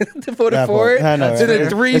voted against for it. I know, to right? the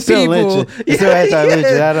 3 it's still people, lynching. It's still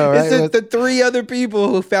anti-lynching. I know, right? It's the 3 other people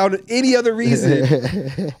who found any other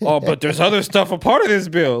reason. Oh, but there's other stuff a part of this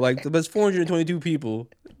bill. Like, there's 422 people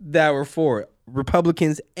that were for it,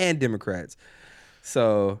 Republicans and Democrats.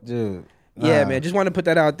 So, dude, yeah, man, just want to put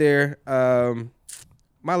that out there.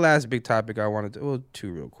 My last big topic I wanted to,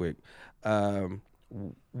 2 real quick.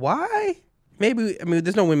 Why?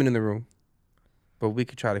 There's no women in the room, but we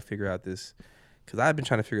could try to figure out this, because I've been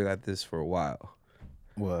trying to figure out this for a while.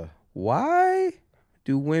 What? Why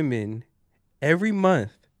do women every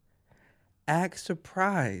month act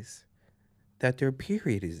surprised that their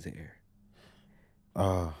period is there?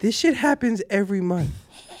 This shit happens every month.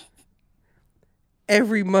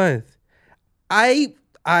 Every month. I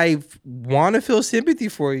want to feel sympathy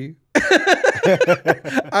for you.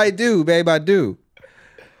 I do, babe. I do.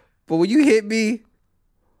 But when you hit me,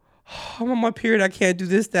 I'm on my period. I can't do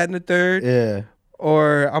this, that, and the third. Yeah.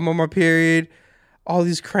 Or I'm on my period. All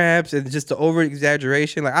these cramps and just the over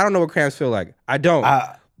exaggeration. Like I don't know what cramps feel like. I don't.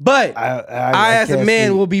 But I as a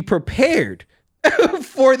man will be prepared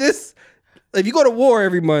for this. If you go to war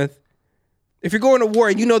every month, if you're going to war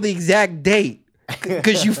and you know the exact date,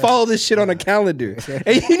 because you follow this shit on a calendar,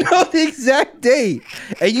 and you know the exact date,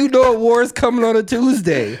 and you know a war is coming on a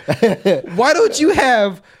Tuesday, why don't you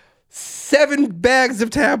have 7 bags of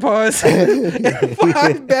tampons and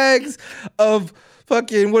 5 bags of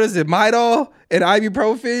fucking, what is it, Midol and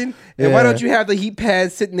ibuprofen? And why don't you have the heat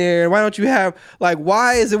pad sitting there? And why don't you have, like,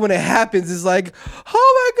 why is it when it happens, it's like,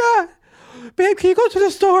 oh my God, babe, can you go to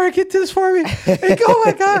the store and get this for me? And go, oh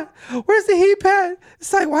my God, where's the heat pad?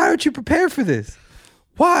 It's like, why aren't you prepared for this?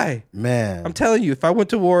 Why? Man. I'm telling you, if I went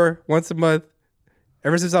to war once a month,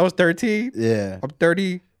 ever since I was 13, Yeah. I'm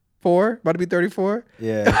 34, about to be 34.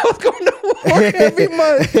 Yeah. I was going to war every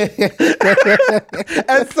month.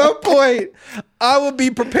 At some point, I will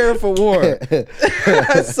be prepared for war.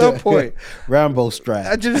 At some point. Rambo strap.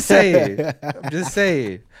 I'm just saying.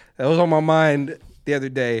 That was on my mind the other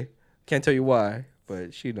day. Can't tell you why,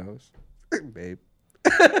 but she knows. Babe.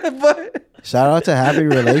 But shout out to happy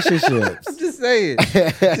relationships. I'm just saying.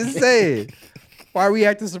 Why are we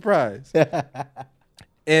acting surprised?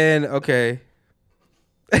 And okay.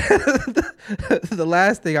 The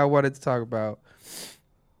last thing I wanted to talk about.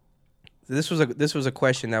 This was a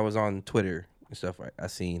question that was on Twitter and stuff I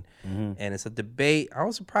seen. Mm-hmm. And it's a debate. I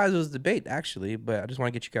was surprised it was a debate actually, but I just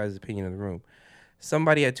want to get you guys' opinion in the room.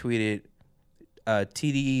 Somebody had tweeted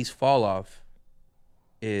TDE's fall off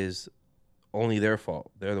is only their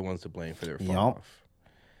fault. They're the ones to blame for their fall off.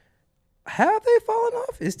 Have they fallen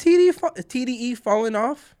off? Is TDE falling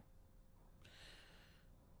off?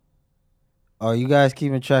 Are you guys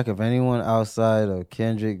keeping track of anyone outside of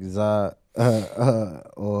Kendrick, Zod,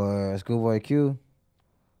 or Schoolboy Q?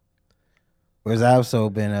 Where's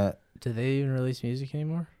Absol been at? Do they even release music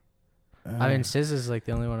anymore? I mean, SZA is like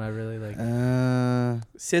the only one I really like.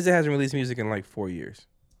 SZA hasn't released music in like 4 years.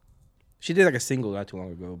 She did like a single not too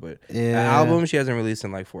long ago, but an album she hasn't released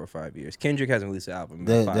in like 4 or 5 years. Kendrick hasn't released an album.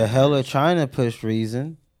 The hell of China pushed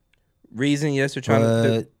Reason. Reason, yes, they're trying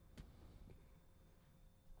to.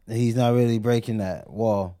 He's not really breaking that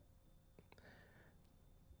wall.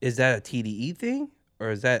 Is that a TDE thing or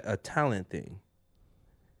is that a talent thing?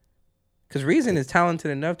 Because Reason is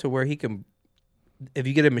talented enough to where he can, if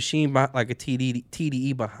you get a machine like a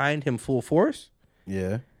TDE behind him full force.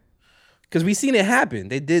 Yeah. Because we seen it happen.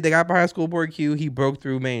 They got behind Schoolboy Q. He broke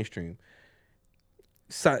through mainstream.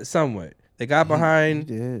 Somewhat. They got behind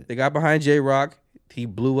J-Rock. He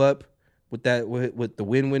blew up with the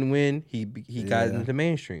win-win-win. He got into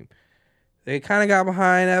mainstream. They kind of got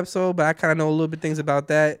behind Absol, but I kind of know a little bit things about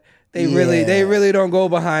that. They really don't go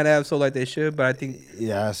behind Absol like they should, but I think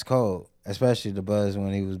that's cold. Especially the buzz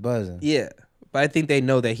when he was buzzing. Yeah. But I think they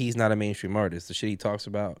know that he's not a mainstream artist. The shit he talks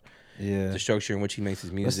about. Yeah. The structure in which he makes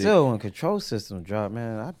his music. But still, when Control System dropped,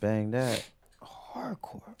 man, I banged that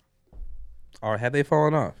hardcore. Or have they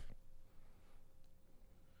fallen off?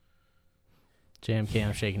 JMK,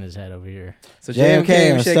 I'm shaking his head over here. So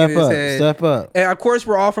JMK, step up. And of course,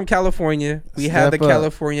 we're all from California. We have the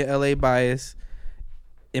California LA bias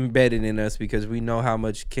embedded in us because we know how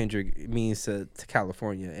much Kendrick means to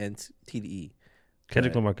California and TDE.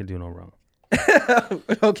 Kendrick Lamar can do no wrong.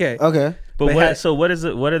 Okay. But what is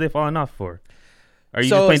it? What are they falling off for? Are you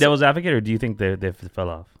just playing devil's advocate, or do you think they fell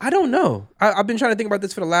off? I don't know. I've been trying to think about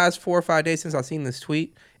this for the last 4 or 5 days since I've seen this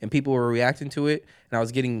tweet, and people were reacting to it, and I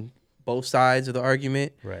was getting both sides of the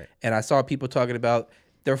argument. Right. And I saw people talking about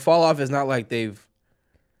their fall off is not like they're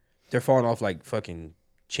falling off like fucking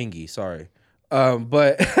Chingy. Sorry,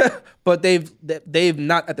 but they've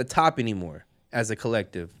not at the top anymore as a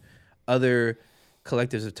collective. Other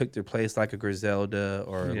collectives have took their place, like a Griselda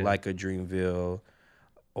or like a Dreamville,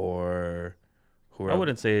 or whoever. I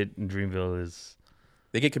wouldn't say Dreamville is.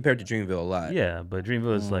 They get compared to Dreamville a lot. Yeah, but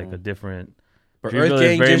Dreamville is like a different. But Dreamville Earth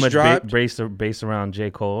Gang is very just much dropped. based around J.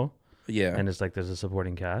 Cole. Yeah, and it's like there's a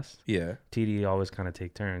supporting cast. Yeah, TD always kind of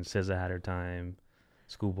take turns. SZA had her time.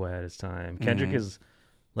 Schoolboy had his time. Kendrick is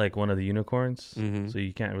like one of the unicorns, so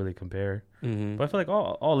you can't really compare. But I feel like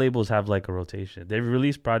all labels have like a rotation. They've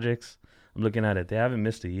released projects. I'm looking at it. They haven't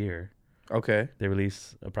missed a year. Okay. They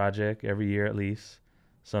release a project every year at least.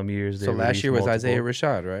 Some years they. So last year was multiple. Isaiah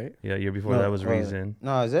Rashad, right? Yeah, year before that was Reason.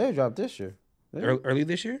 No, Isaiah dropped this year. Early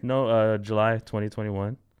this year? No, July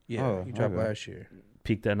 2021. Yeah, he dropped last year.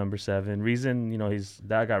 Peaked at number 7. Reason,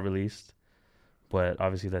 that got released, but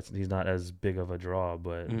obviously he's not as big of a draw,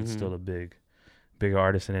 but it's still a bigger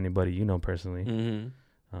artist than anybody you know personally, and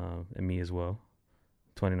me as well.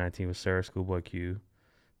 2019 was Sir, Schoolboy Q.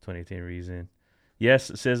 2018 Reason.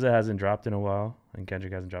 Yes, SZA hasn't dropped in a while, and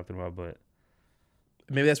Kendrick hasn't dropped in a while, but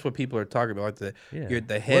maybe that's what people are talking about. The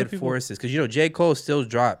head forces, because J. Cole still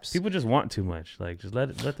drops. People just want too much. Like, just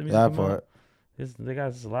let the music come out. They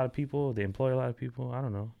got a lot of people. They employ a lot of people. I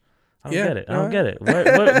don't know. I don't get it.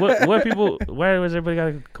 What people? Why does everybody got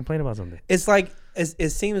to complain about something? It's like it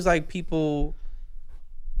seems like people.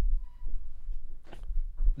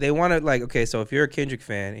 They want to, like, okay, so if you're a Kendrick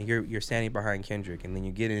fan and you're standing behind Kendrick, and then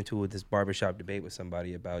you get into this barbershop debate with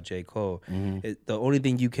somebody about J. Cole, the only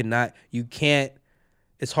thing you can't.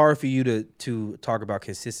 It's hard for you to talk about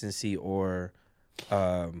consistency or.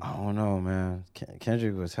 I don't know, man.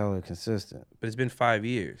 Kendrick was hella consistent, but it's been 5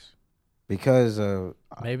 years. Because of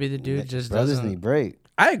maybe the dude just brothers doesn't need break.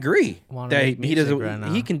 I agree that he doesn't.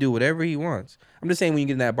 Right he can do whatever he wants. I'm just saying, when you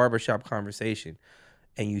get in that barbershop conversation,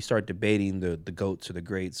 and you start debating the GOATs or the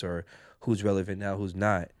greats, or who's relevant now, who's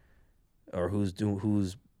not, or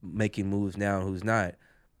who's making moves now and who's not,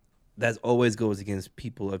 that always goes against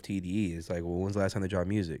people of TDE. It's like, well, when's the last time they dropped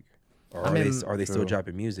music? Or are they still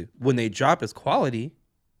dropping music? When they drop, it's quality.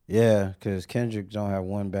 Yeah, because Kendrick don't have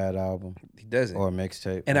one bad album. He doesn't. Or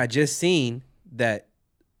mixtape. And I just seen that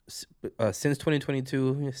since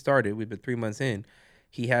 2022 started, we've been 3 months in,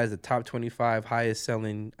 he has the top 25 highest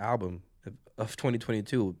selling album of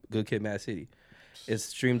 2022, Good Kid, Mad City.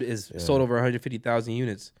 It's sold over 150,000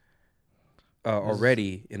 units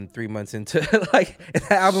already in 3 months into like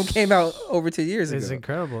that album came out over 10 years ago. It's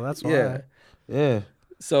incredible. That's why. Yeah.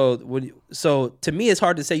 So to me, it's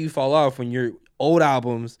hard to say you fall off when your old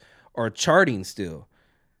albums are charting still.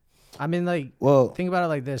 I mean, like, think about it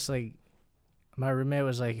like this. Like, my roommate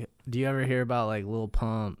was like, "Do you ever hear about like Lil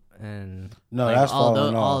Pump and no, like, that's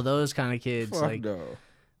all those kind of kids? Fuck like, no.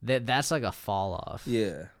 That's like a fall off.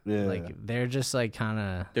 Yeah. Like, they're just like kind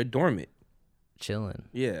of they're dormant, chilling.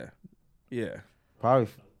 Yeah. Probably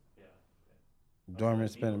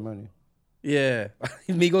dormant, spending money. Yeah,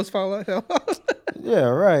 Migos fall off. Yeah,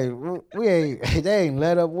 right. They ain't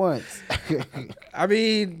let up once. I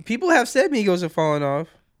mean, people have said Migos are falling off.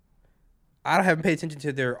 I haven't paid attention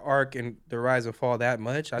to their arc and their rise and fall that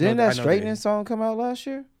much. Didn't that Straightening song come out last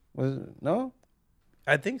year? No?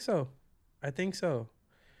 I think so.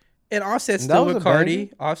 And Offset's still with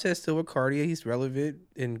Cardi. Offset's still with Cardi. He's relevant.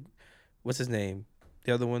 And what's his name?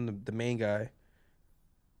 The other one, the main guy.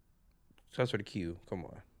 Starts with a Q. Come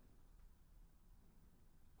on.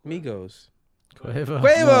 Migos.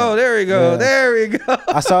 Quavo, there we go. Yeah. There we go.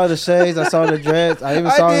 I saw the shades. I saw the dreads. I even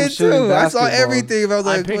saw him shooting basketball. I saw everything. I was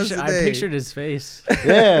like, I pictured his face.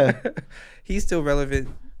 Yeah. He's still relevant.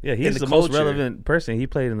 Yeah, he's the most relevant person. He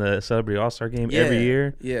played in the Celebrity All-Star game every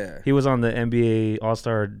year. Yeah. He was on the NBA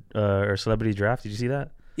All-Star or Celebrity Draft. Did you see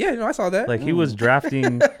that? Yeah, no, I saw that. Like, he was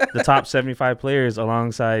drafting the top 75 players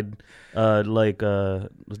alongside, the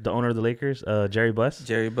owner of the Lakers, Jerry Buss.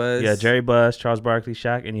 Jerry Buss. Yeah, Jerry Buss, Charles Barkley,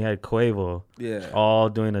 Shaq, and you had Quavo. Yeah. All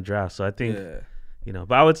doing a draft. So I think,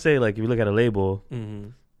 but I would say, like, if you look at a label,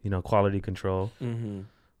 Quality Control,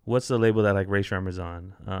 what's the label that, like, Ray Shremmer's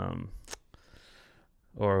on?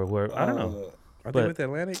 Or where, I don't know. I think with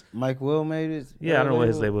Atlantic. Mike Will made it. Yeah, I don't know what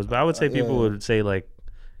his label is, but I would say people would say, like,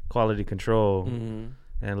 Quality Control.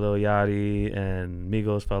 And Lil Yachty and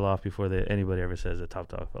Migos fell off before anybody ever says that Top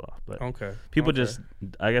Dog fell off. But people just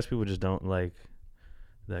don't like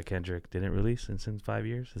that Kendrick didn't release in 5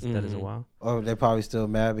 years. That is a while. Oh, they're probably still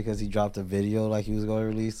mad because he dropped a video like he was going to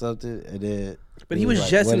release something, and then. But he was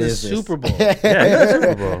like, just in the Super Bowl. Yeah, he was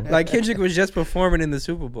Super Bowl. Like, Kendrick was just performing in the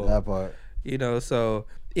Super Bowl. That part. So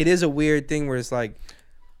it is a weird thing where it's like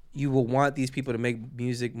you will want these people to make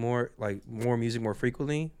music more music more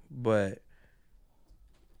frequently, but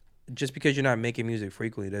just because you're not making music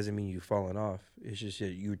frequently doesn't mean you've fallen off. It's just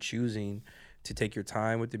that you're choosing to take your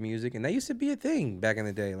time with the music, and that used to be a thing back in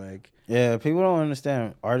the day. Like, yeah, people don't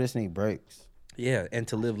understand artists need breaks. Yeah, and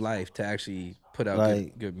to live life, to actually put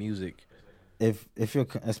out good music. If you're,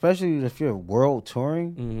 especially if you're world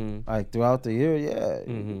touring, like throughout the year,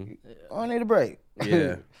 you don't need a break.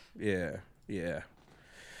 Yeah.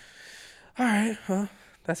 All right, well,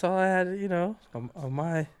 that's all I had.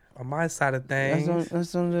 On my side of things.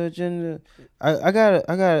 That's on the agenda. I got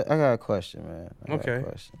a question, man. Okay.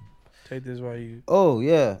 Take this while you. Oh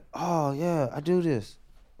yeah. I do this.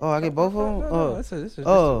 Oh, I get both of them. No, this is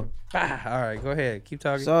all right, go ahead. Keep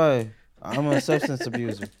talking. Sorry, I'm a substance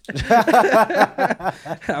abuser.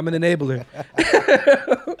 I'm an enabler.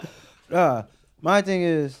 My thing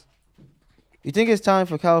is, you think it's time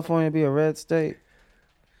for California to be a red state?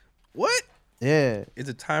 What? Yeah. Is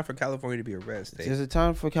it time for California to be a red state? Is it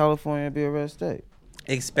time for California to be a red state?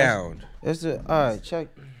 Expound. All right, check.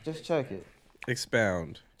 Just check it.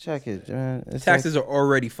 Expound. Check it, man. Taxes are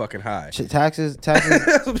already fucking high. Taxes.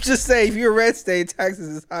 I'm just saying, if you're a red state, taxes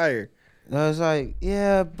is higher. No, it's like,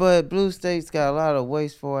 yeah, but blue states got a lot of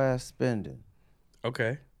wasteful ass spending.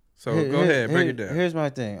 Okay. So go ahead, break it down. Here's my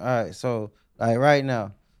thing. All right, so like right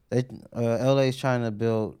now, LA's trying to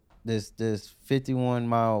build this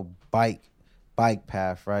 51-mile bike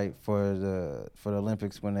path, right, for the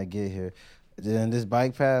Olympics when they get here. Then this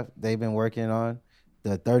bike path they've been working on,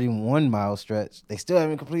 the 31-mile stretch. They still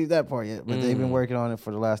haven't completed that part yet, but they've been working on it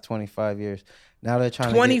for the last 25 years. Now they're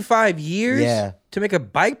trying 25 years? Yeah. To make a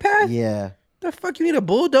bike path? Yeah. The fuck you need a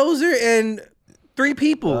bulldozer and 3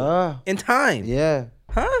 people in time? Yeah.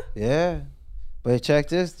 Huh? Yeah. But check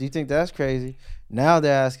this. Do you think that's crazy? Now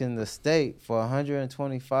they're asking the state for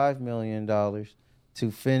 $125 million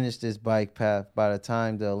to finish this bike path by the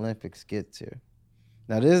time the Olympics gets here.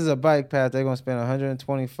 Now, this is a bike path they're going to spend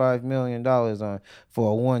 $125 million on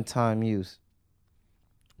for a one-time use.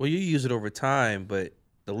 Well, you use it over time, but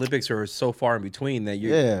the Olympics are so far in between that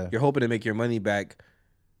you're hoping to make your money back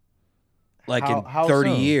like in 30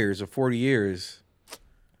 soon? Years or 40 years.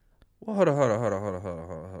 Well, hold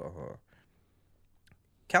on.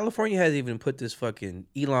 California hasn't even put this fucking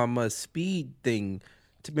Elon Musk speed thing.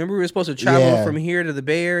 Remember we were supposed to travel from here to the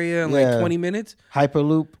Bay Area in like 20 minutes?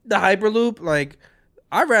 Hyperloop. The Hyperloop, like...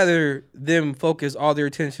 I'd rather them focus all their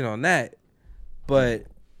attention on that. But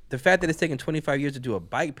the fact that it's taking 25 years to do a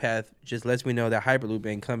bike path just lets me know that Hyperloop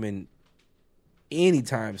ain't coming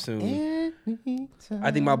anytime soon.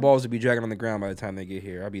 I think my balls will be dragging on the ground by the time they get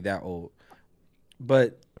here. I'll be that old.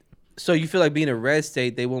 But so you feel like being a red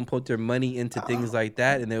state, they won't put their money into things like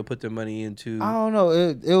that, and they'll put their money into... I don't know.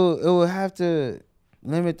 It will have to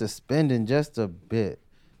limit the spending just a bit,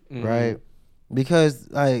 right? Because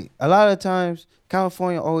like a lot of times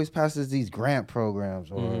California always passes these grant programs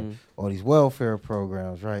or these welfare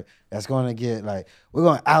programs, right? That's going to get like, we're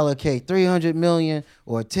going to allocate $300 million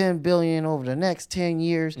or $10 billion over the next 10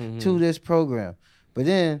 years to this program. But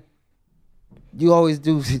then you always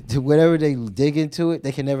do whatever they dig into it,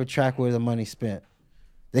 they can never track where the money's spent.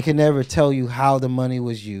 They can never tell you how the money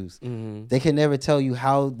was used. They can never tell you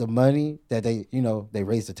how the money that they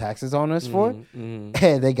raised the taxes on us for, and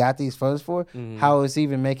they got these funds for, how it's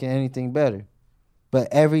even making anything better. But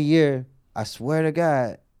every year, I swear to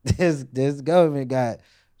God, this government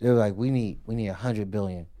they're like, we need $100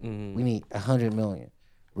 billion. We need $100 million.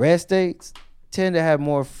 Red states tend to have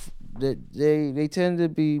more. They tend to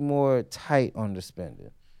be more tight on the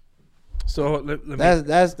spending. So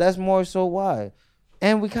that's more so why.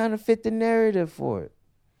 And we kind of fit the narrative for it.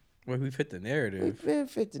 Well, we fit the narrative. We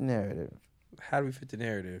fit the narrative. How do we fit the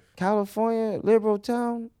narrative? California, liberal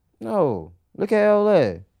town? No. Look at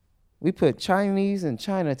L.A. We put Chinese in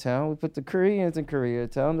Chinatown. We put the Koreans in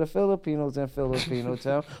Koreatown. The Filipinos in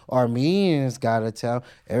Filipino-town. Armenians got a town.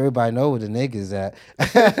 Everybody know where the niggas at.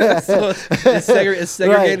 So it's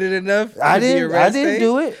segregated enough? I didn't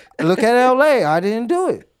do it. Look at L.A. I didn't do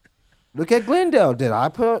it. Look at Glendale. Did I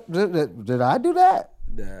do that?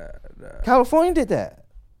 Nah. California did that.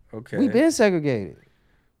 Okay. We've been segregated.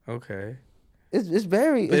 Okay. It's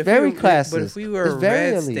very classist. But if we were a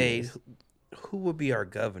red state, who would be our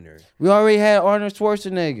governor? We already had Arnold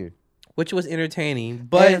Schwarzenegger, which was entertaining,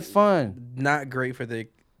 but and fun. Not great for the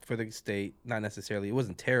state. Not necessarily. It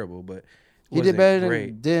wasn't terrible, but he did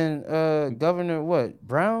better than Governor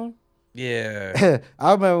Brown. Yeah.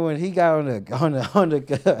 I remember when he got on the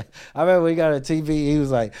I remember when he got on TV, he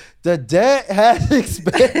was like, the debt has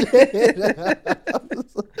expanded.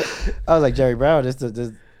 I was like, Jerry Brown,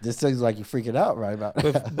 this seems like you're freaking out right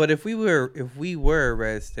about. But if we were a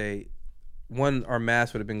red state, our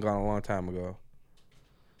mask would have been gone a long time ago.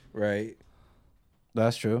 Right?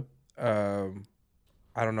 That's true. I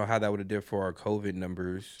don't know how that would have did for our COVID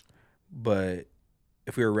numbers, but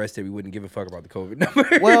if we were arrested, we wouldn't give a fuck about the COVID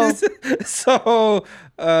numbers. Well, so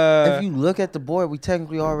if you look at the board, we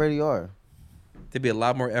technically already are. There'd be a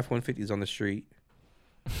lot more F-150s on the street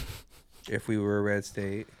if we were a red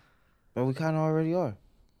state. But we kind of already are.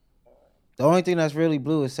 The only thing that's really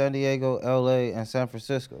blue is San Diego, LA, and San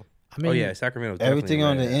Francisco. I mean, Sacramento. Everything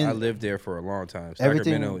on the end. I lived there for a long time.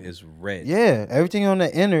 Sacramento is red. Yeah, everything on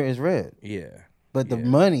the inner is red. Yeah, but the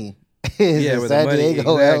money is San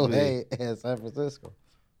Diego, LA, and San Francisco.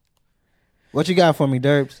 What you got for me,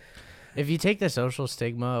 Derbs? If you take the social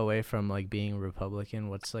stigma away from like being Republican,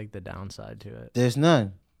 what's like the downside to it? There's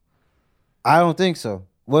none. I don't think so.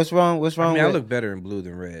 What's wrong? I mean, I look better in blue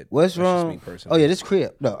than red. What's wrong? Oh yeah, this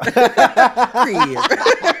Crip. No. Crip.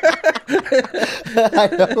 I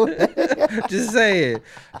know. Just say it.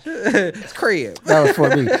 It's crib. That was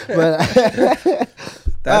for me.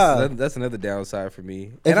 But that's another downside for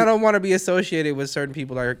me. And I don't want to be associated with certain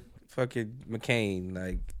people like fucking McCain.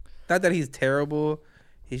 Like, not that he's terrible.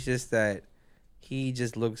 He's just that he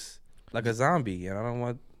just looks like a zombie, and I don't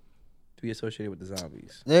want to be associated with the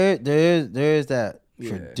zombies. There is that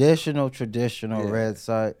traditional red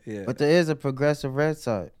side, but there is a progressive red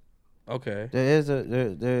side. Okay. There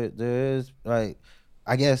is like,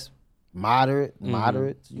 I guess moderate. You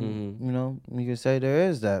know, you can say there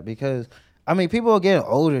is that, because I mean, people are getting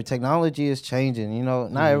older. Technology is changing. You know,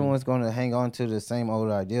 not everyone's going to hang on to the same old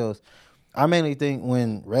ideals. I mainly think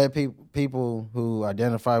when red people who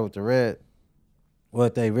identify with the red,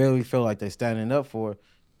 what they really feel like they're standing up for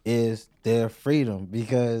is their freedom.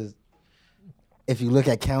 Because if you look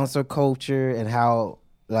at council culture and how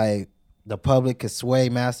like the public could sway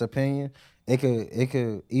mass opinion, it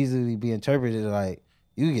could easily be interpreted like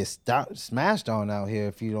you get smashed on out here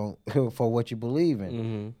if you don't for what you believe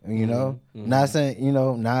in. You know, not saying, you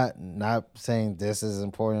know, not saying this is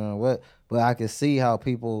important or what, but I can see how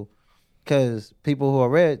people. Because people who are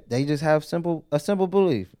red, they just have a simple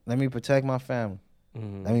belief. Let me protect my family.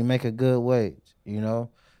 Let me make a good wage, you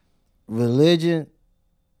know? Religion,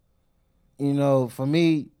 you know, for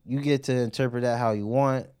me, you get to interpret that how you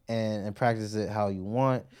want and practice it how you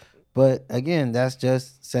want. But again, that's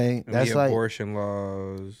just saying... And that's the abortion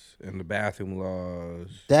laws and the bathroom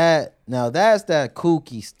laws. That's that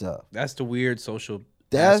kooky stuff. That's the weird social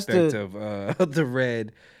aspect of the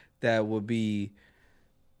red that would be...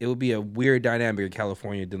 It would be a weird dynamic in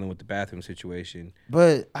California dealing with the bathroom situation.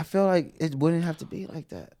 But I feel like it wouldn't have to be like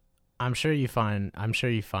that. I'm sure you find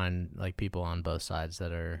like people on both sides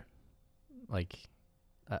that are like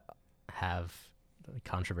have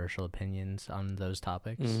controversial opinions on those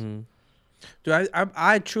topics. Dude,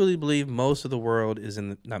 I truly believe most of the world is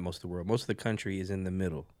most of the country is in the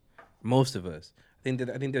middle. Most of us. I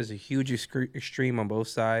think there's a huge extreme on both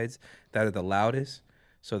sides that are the loudest.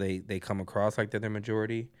 So they come across like they're the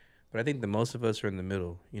majority, but I think the most of us are in the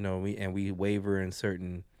middle. You know, we waver in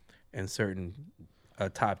certain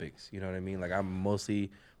topics. You know what I mean? Like, I'm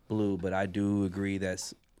mostly blue, but I do agree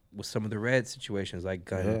that with some of the red situations, like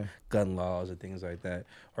gun laws and things like that,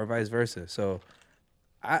 or vice versa. So,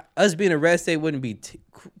 us being a red state wouldn't be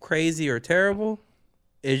crazy or terrible.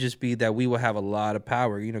 It'd just be that we will have a lot of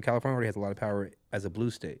power. You know, California already has a lot of power as a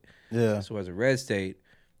blue state. Yeah. So as a red state,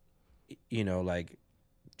 you know, like.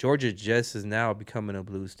 Georgia just is now becoming a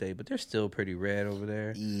blue state, but they're still pretty red over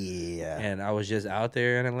there. Yeah. And I was just out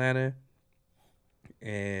there in Atlanta,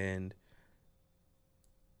 and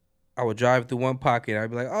I would drive through one pocket, and I'd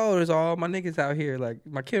be like, oh, there's all my niggas out here, like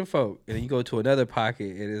my kinfolk. And then you go to another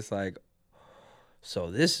pocket, and it's like, so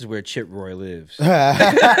this is where Chip Roy lives. That's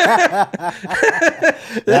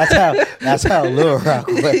how Lil Rock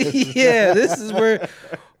was. Yeah, this is where...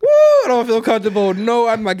 Woo, I don't feel comfortable. No,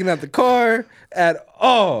 I'm not getting out the car at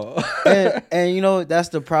all. and you know, that's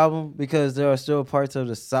the problem, because there are still parts of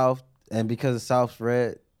the South, and because the South's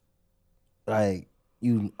red, like,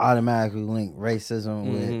 you automatically link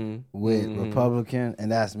racism with Republican,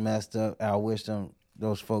 and that's messed up. I wish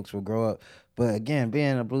those folks would grow up. But again,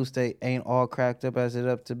 being a blue state ain't all cracked up as it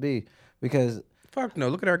up to be, because... Fuck no,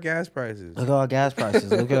 look at our gas prices. Look at our gas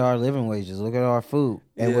prices. Look at our living wages. Look at our food.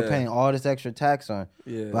 And we're paying all this extra tax on.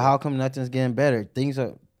 Yeah. But how come nothing's getting better? Things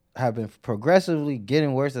have been progressively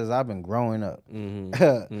getting worse as I've been growing up.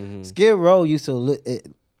 Skid Row used to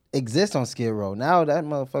exist on Skid Row. Now that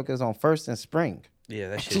motherfucker's on First and Spring. Yeah,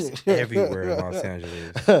 that shit's everywhere in Los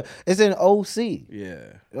Angeles. It's in OC.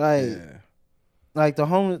 Yeah. Like the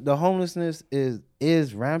homelessness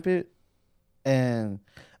is rampant. And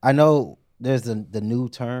I know... There's the new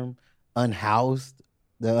term, unhoused.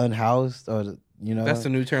 The unhoused, or you know, that's the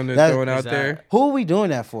new term they're throwing out there. Who are we doing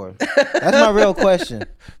that for? That's my real question.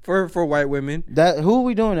 For white women. Who are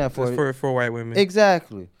we doing that for? For white women.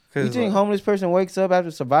 Exactly. You think homeless person wakes up after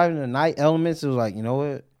surviving the night elements? It was like, you know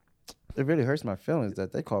what? It really hurts my feelings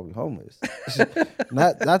that they call me homeless.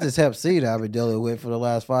 not this Hep C that I've been dealing with for the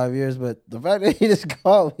last 5 years, but the fact that he just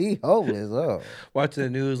called me homeless. Oh. Watching the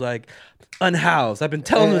news like, unhoused. I've been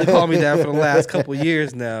telling them to call me that for the last couple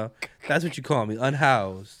years now. That's what you call me,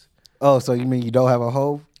 unhoused. Oh, so you mean you don't have a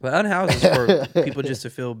home? But unhoused is for people just to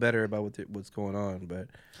feel better about what's going on. But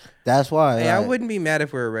that's why. Hey, I wouldn't be mad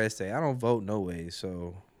if we're a red state. I don't vote no way.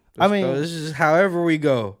 So this is however we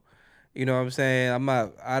go. You know what I'm saying?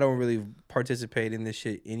 I don't really participate in this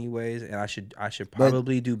shit anyways, and I should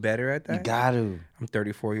probably do better at that. You got to. I'm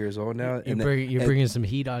 34 years old now. You're bringing some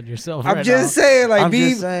heat on yourself. I'm just saying, like,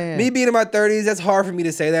 me being in my 30s, that's hard for me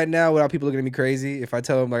to say that now without people looking at me crazy. If I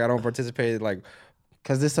tell them like I don't participate like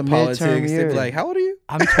Because it's a midterm year. Like, how old are you?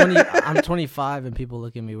 I'm 20. I'm 25, and people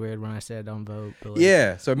look at me weird when I say I don't vote. But like,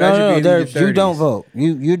 Yeah. So imagine being in your 30s. You don't vote.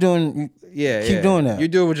 You're doing. Keep doing that. You're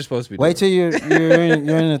doing what you're supposed to be doing. Wait till you're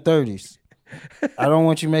in the 30s. I don't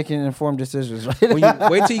want you making informed decisions. Wait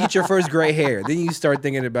till you get your first gray hair. Then you start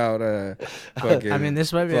thinking about fucking. I mean,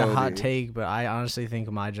 this might be voting. a hot take, but I honestly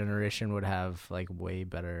think my generation would have like way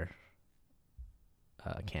better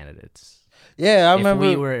candidates. Yeah, I remember. If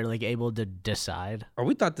we were like able to decide. Oh,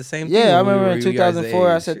 we thought the same thing. Yeah, I remember in 2004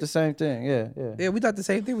 I said the same thing. Yeah, we thought the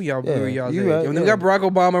same thing when y'all Yeah, were y'all's you age. right, And then we got Barack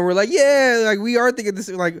Obama. We're like, yeah, like we are thinking this.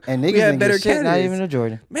 Like, and we niggas had better shit, not candidates. even a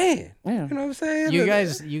Jordan. Man, Yeah. you know what I'm saying?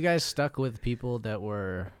 You guys stuck with people that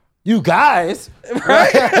were You guys,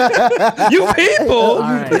 right? You people. all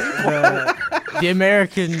right. The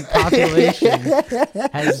American population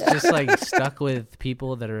has just like stuck with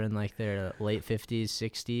people that are in like their late 50s,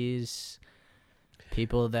 60s.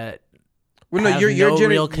 People that Well, no, have your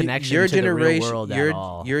real connection your to the real generation, world at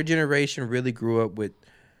all. Your generation really grew up with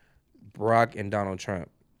Barack and Donald Trump,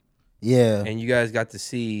 yeah. and you guys got to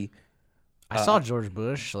see. I saw George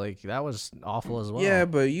Bush. Like that was awful as well. Yeah,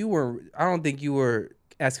 but you were. I don't think you were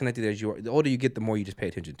as connected as you are. The older you get, the more you just pay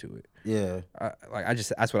attention to it. Yeah.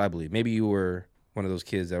 That's what I believe. Maybe you were one of those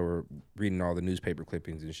kids that were reading all the newspaper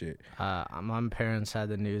clippings and shit. My parents had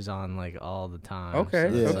the news on like all the time. Okay,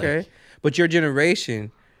 so it's okay. like, But your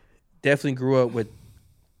generation definitely grew up with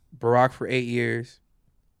Barack for 8 years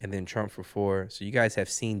and then Trump for 4. So you guys have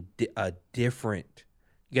seen different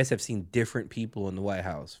people in the White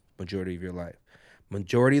House majority of your life.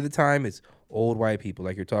 Majority of the time, it's old white people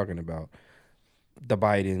like you're talking about. The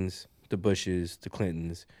Bidens, the Bushes, the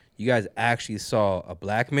Clintons. You guys actually saw a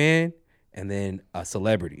black man and then a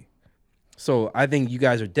celebrity. So I think you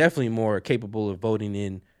guys are definitely more capable of voting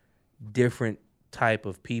in different type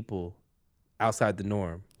of people outside the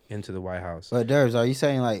norm into the White House. But Derbs, are you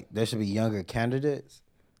saying like there should be younger candidates?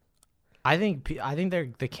 I think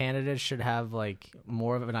the candidates should have like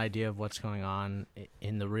more of an idea of what's going on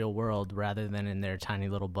in the real world rather than in their tiny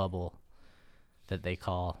little bubble that they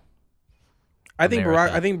call. I think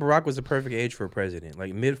America. Barack was the perfect age for a president,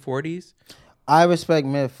 like mid-40s. I respect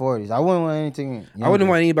mid-40s. I wouldn't want anything younger. I wouldn't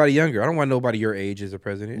want anybody younger. I don't want nobody your age as a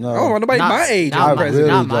president. No. I don't want nobody my age as a I president.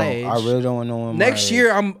 not really my don't. age. I really don't want no one. Next my year,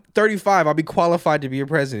 age. I'm 35. I'll be qualified to be a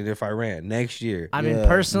president if I ran. Next year. I mean, Yeah.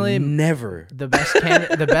 personally, Never. the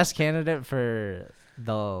best candidate for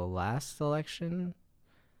the last election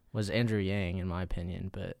was Andrew Yang, in my opinion,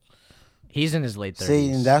 but he's in his late 30s. See,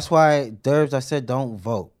 and that's why Derbs, I said don't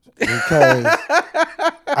vote because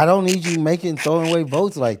I don't need you throwing away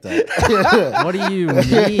votes like that. What do you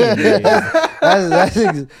mean?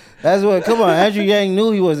 Dude? That's what. Come on, Andrew Yang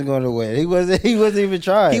knew he wasn't going to win. He wasn't even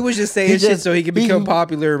trying. He was just saying shit so he could become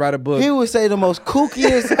popular and write a book. He would say the most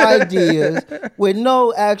kookiest ideas with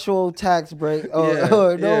no actual tax break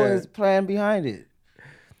or no plan behind it.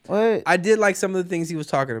 What? I did like some of the things he was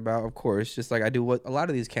talking about, of course, just like I do what a lot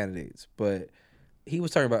of these candidates. But he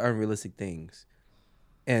was talking about unrealistic things.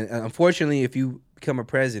 And unfortunately, if you become a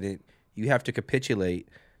president, you have to capitulate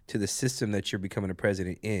to the system that you're becoming a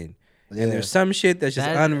president in. Yeah. And there's some shit that's just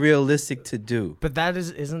unrealistic to do. But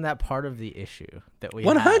isn't that part of the issue that we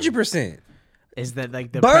 100%. Is that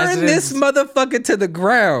like the burn this motherfucker to the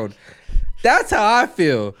ground? That's how I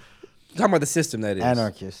feel. I'm talking about the system, that is.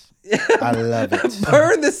 Anarchist. I love it.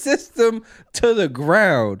 Burn the system to the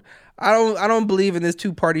ground. I don't believe in this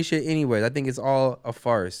two-party shit anyways. I think it's all a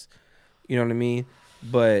farce. You know what I mean?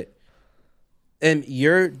 But and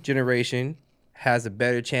your generation has a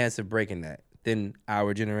better chance of breaking that than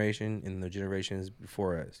our generation and the generations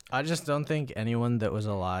before us. I just don't think anyone that was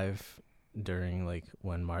alive during like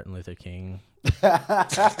when Martin Luther King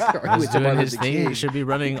was doing his thing should be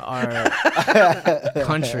running our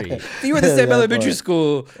country. You went to the same elementary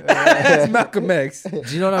school as Malcolm X. Do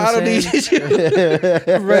you know what I'm saying? Need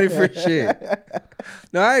you ready for shit.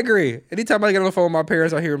 No, I agree. Anytime I get on the phone with my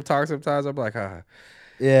parents, I hear them talk sometimes. I'm like,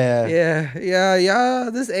 yeah.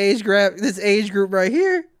 This age group right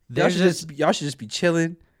here. Y'all should just be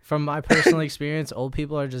chilling. From my personal experience, old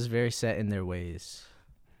people are just very set in their ways.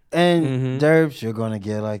 And Derbs, you're gonna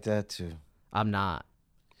get like that too. I'm not.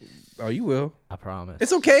 Oh, you will. I promise.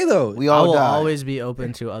 It's okay though. We I all will die. always be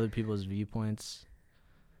open to other people's viewpoints.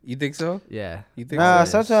 You think so? Yeah. You think Nah,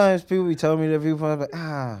 so? sometimes people be telling me their viewpoint.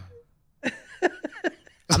 I'm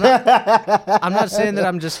like, I'm not saying that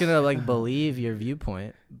I'm just gonna like believe your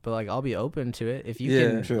viewpoint, but like I'll be open to it if you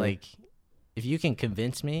can true. like if you can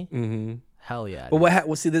convince me. Mm-hmm. Hell yeah.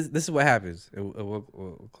 But see, this is what happens.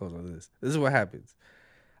 We'll close on this. This is what happens.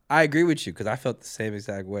 I agree with you because I felt the same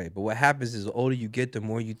exact way. But what happens is the older you get, the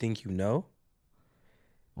more you think you know.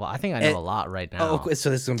 Well, I think I know a lot right now. Oh, so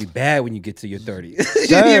this is gonna be bad when you get to your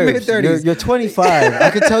 30s. You're 25. I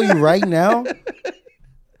can tell you right now,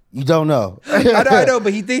 you don't know. I know,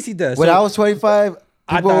 but he thinks he does. When So- I was 25,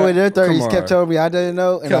 people in their 30s kept telling me I didn't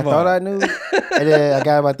know, and I thought I knew. And then I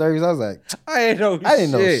got in my 30s, I was like, I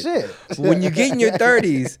didn't know shit. When you get in your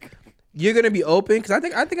 30s, you're gonna be open because I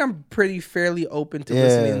think I'm pretty fairly open to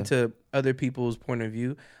listening to other people's point of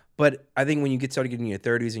view. But I think when you started getting in your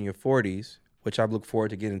 30s and your 40s, which I look forward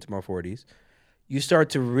to getting into my 40s, you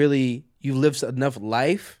start to really live enough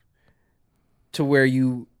life to where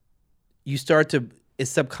you start to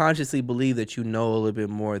subconsciously believe that you know a little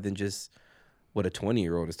bit more than just what a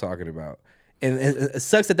 20-year-old is talking about. And it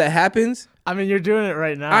sucks that happens. I mean, you're doing it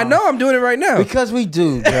right now. I know I'm doing it right now. Because we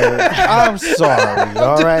do, Joe. I'm sorry,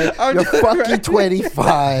 all right? You're fucking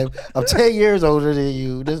 25. I'm 10 years older than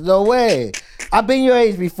you. There's no way. I've been your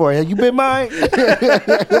age before. Have you been mine? I've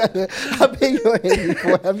been your age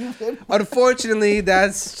before. Have you been mine? Unfortunately,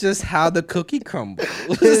 that's just how the cookie crumbles.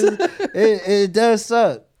 It does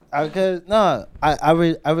suck. I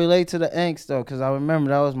relate to the angst, though, because I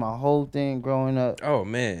remember that was my whole thing growing up. Oh,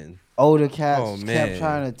 man. Older cats kept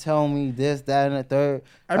trying to tell me this, that, and the third.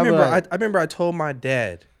 I remember I told my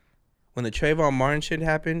dad when the Trayvon Martin shit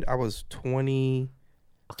happened, I was 20.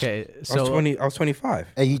 Okay, so I was 25.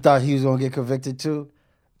 And you thought he was gonna get convicted too?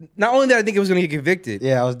 Not only that I think he was gonna get convicted.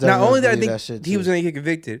 Yeah, I was. Not only that I think he was gonna get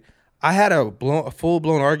convicted. I had a full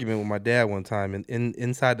blown argument with my dad one time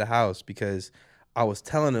inside the house because I was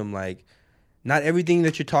telling him like, not everything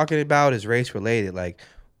that you're talking about is race related. Like,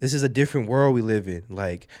 this is a different world we live in.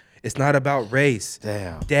 Like, it's not about race.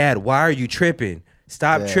 Damn. Dad, why are you tripping?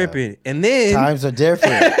 Stop tripping. And then times are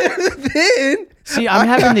different. Then see, I'm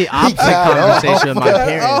having the opposite conversation with my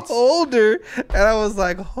parents. I'm older, and I was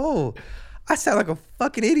like, oh, I sound like a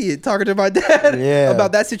fucking idiot talking to my dad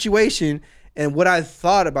about that situation and what I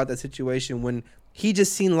thought about that situation when he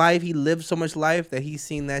just seen life. He lived so much life that he's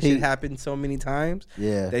seen that shit happen so many times.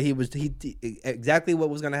 Yeah, that he exactly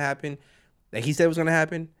what was gonna happen. That he said was gonna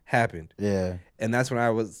happen happened. Yeah, and that's when I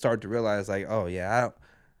was start to realize like, oh yeah,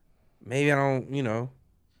 maybe I don't, you know.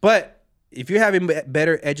 But if you're having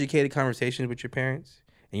better educated conversations with your parents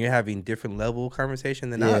and you're having different level conversation,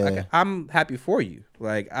 then I'm happy for you.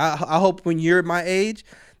 Like I hope when you're my age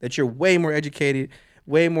that you're way more educated,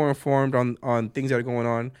 way more informed on things that are going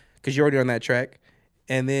on because you're already on that track.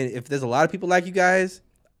 And then if there's a lot of people like you guys.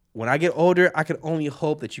 When I get older, I can only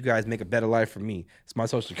hope that you guys make a better life for me. So my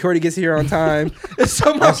Social Security gets here on time.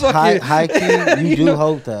 So my high key, you do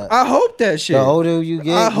hope that. I hope that shit. The older you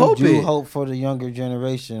get, you do hope for the younger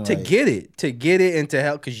generation. To get it and to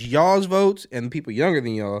help. Because y'all's votes and people younger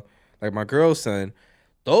than y'all, like my girl's son,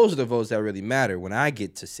 those are the votes that really matter when I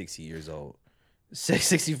get to 60 years old,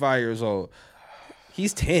 65 years old.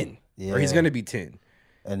 He's 10. Or he's going to be 10.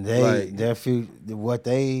 And what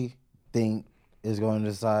they think is going to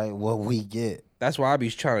decide what we get. That's why I be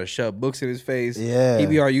trying to shove books in his face. Yeah. He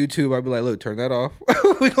be on YouTube. I be like, look, turn that off.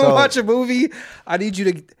 We gonna watch a movie. I need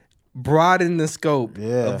you to broaden the scope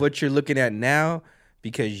of what you're looking at now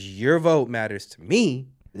because your vote matters to me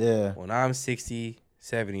when I'm 60,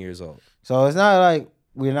 70 years old. So it's not like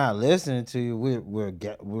we're not listening to you.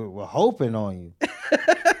 We're hoping on you.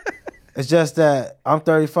 It's just that I'm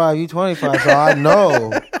 35, you 25, so I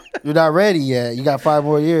know you're not ready yet. You got 5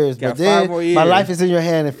 more years. But then my life is in your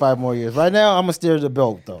hand in 5 more years. Right now, I'm going to steer the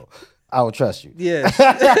boat, though. I will trust you. Yeah.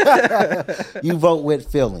 You vote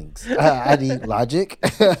with feelings. I need logic.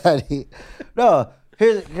 Because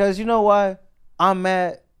you know why? I'm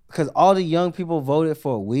mad. Because all the young people voted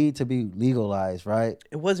for weed to be legalized, right?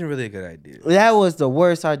 It wasn't really a good idea. That was the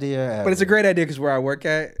worst idea ever. But it's a great idea because where I work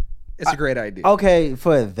at, it's a great idea. Okay,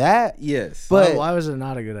 for that, yes. But why was it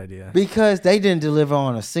not a good idea? Because they didn't deliver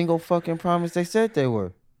on a single fucking promise they said they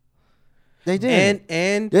were. They didn't.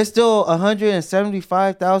 And there's still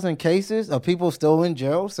 175,000 cases of people still in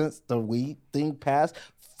jail since the weed thing passed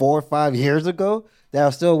 4 or 5 years ago that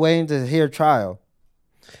are still waiting to hear trial.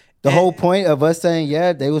 The whole point of us saying,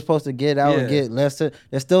 they were supposed to get out and get less.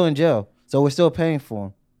 They're still in jail. So we're still paying for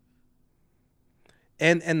them.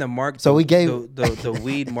 And the market, so we gave the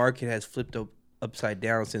weed market has flipped upside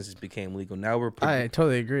down since it became legal. Now I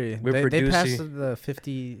totally agree. They passed the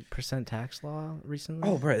 50% tax law recently.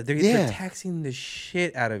 Oh, bro, they're taxing the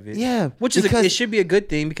shit out of it. Yeah, which is it should be a good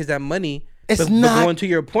thing because that money. It's not going to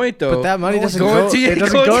your point though. But that money doesn't go to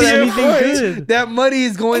anything good. That money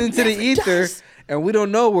is going into the ether, and we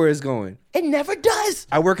don't know where it's going. It never does.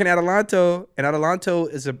 I work in Adelanto, and Adelanto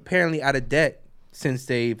is apparently out of debt since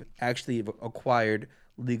they've actually acquired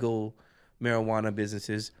legal marijuana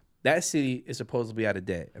businesses that city is supposed to be out of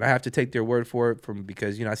debt, and I have to take their word for it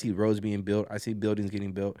because I see roads being built, I see buildings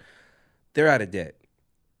getting built. They're out of debt,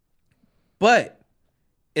 but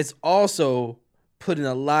it's also putting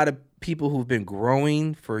a lot of people who've been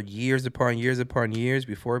growing for years upon years upon years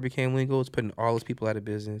before it became legal. It's putting all those people out of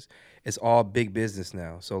business. It's all big business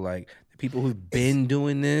now. So like the people who've been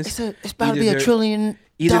doing this, it's about to be $1 trillion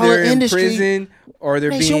either they're in industry prison or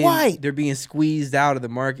nationwide. they're being squeezed out of the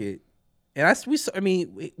market. And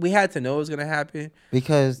we had to know it was gonna happen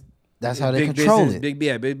because that's how they control it. Big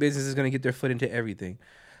business is gonna get their foot into everything.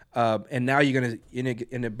 And now you're gonna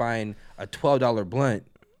end up buying a $12 blunt.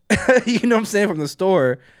 You know what I'm saying, from the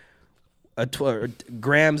store.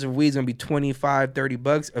 Grams of weed's gonna be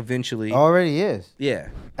 $25-$30 eventually. Already is. Yeah.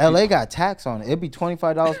 LA got tax on it. It'd be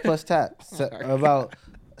 $25 plus tax. About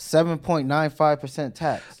 7.95%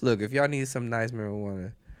 tax. Look, if y'all need some nice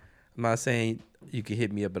marijuana, I'm not saying you can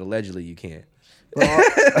hit me up, but allegedly you can.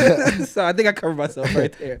 So I think I covered myself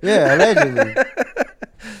right there. Yeah, allegedly.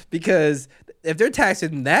 Because if they're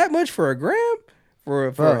taxing that much for a gram, for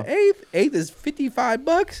an eighth is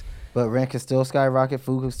 $55. But rent can still skyrocket,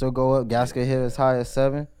 food can still go up, gas can hit as high as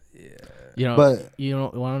 $7. Yeah. You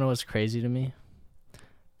want to know what's crazy to me?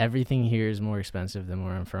 Everything here is more expensive than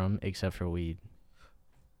where I'm from, except for weed.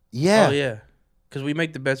 Yeah. Oh yeah, because we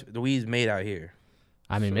make the weed's made out here.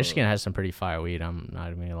 I mean, Michigan has some pretty fire weed. I'm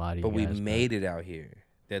not even gonna lie to you. But we made it out here.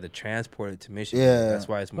 They had to transport it to Michigan. Yeah, that's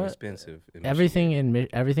why it's more expensive.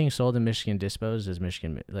 Everything sold in Michigan disposed is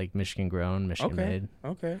Michigan grown, Michigan made.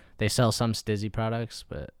 Okay. They sell some Stizzy products,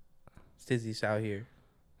 but Stizzy's out here,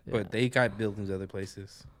 but they got buildings other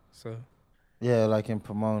places. So yeah, like in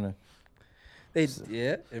Pomona. In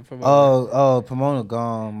Pomona. Pomona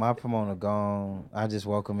gone. My Pomona gone. I just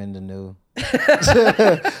welcome in the new.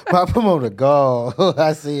 My Pomona gone.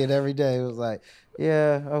 I see it every day. It was like,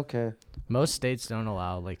 yeah, okay. Most states don't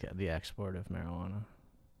allow like the export of marijuana.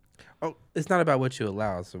 Oh, it's not about what you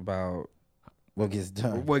allow. It's about what gets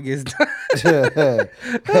done.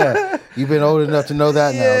 You've been old enough to know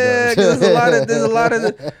that now. Yeah, there's a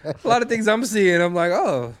lot of things I'm seeing. I'm like,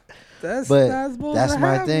 oh, that's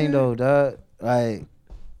my thing though, dog. Like,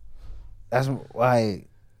 that's like,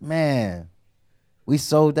 man, we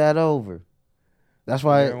sold that over. That's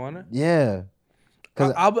why, marijuana? Yeah.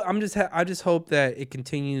 Cause I just hope that it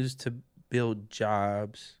continues to build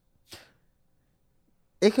jobs.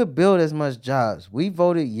 It could build as much jobs. We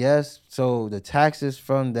voted yes, so the taxes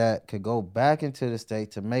from that could go back into the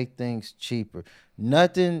state to make things cheaper.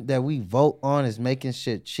 Nothing that we vote on is making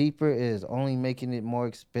shit cheaper. It is only making it more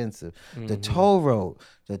expensive. Mm-hmm. The toll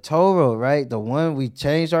road, right? The one we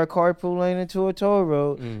changed our carpool lane into a toll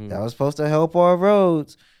road. Mm-hmm. That was supposed to help our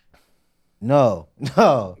roads. No.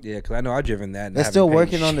 Yeah, because I know I've driven that. They're still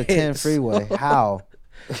working on the 10 freeway. How?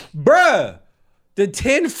 Bruh. The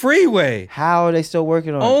 10 freeway. How are they still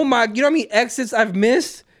working on it? Oh my, you know how many exits I've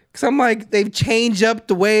missed? Because I'm like, they've changed up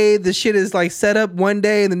the way the shit is like set up one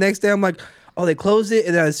day, and the next day I'm like, oh, they closed it.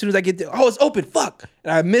 And then as soon as I get there, oh, it's open. Fuck.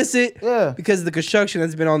 And I miss it. Yeah. Because of the construction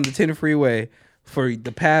that's been on the 10 freeway for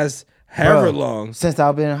the past however long. Since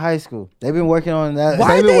I've been in high school. They've been working on that.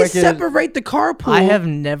 Why they separate the carpool? I have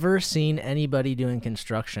never seen anybody doing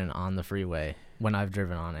construction on the freeway when I've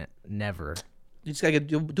driven on it. Never. You just gotta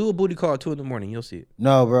do a booty call at 2 a.m. You'll see it.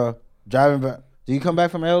 No, bro. Driving back. Do you come back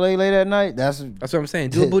from LA late at night? That's what I'm saying.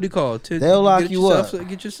 Do a booty call. They'll lock you up.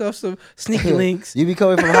 Get yourself some sneaky links. You be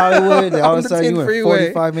coming from Hollywood, and all of a sudden you in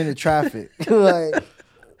 45-minute traffic. Like,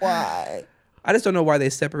 why? I just don't know why they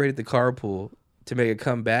separated the carpool to make it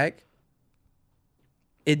come back.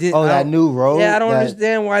 It didn't. Oh, that new road. Yeah, I don't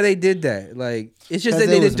understand why they did that. Like, it's just that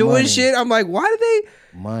they did doing shit. I'm like, why did they?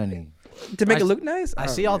 Money. To make it look nice? I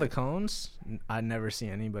see all the cones. I never see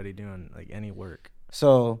anybody doing like any work.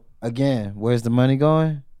 So again, where's the money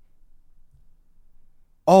going?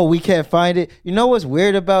 Oh, we can't find it. You know what's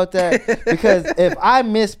weird about that? Because if I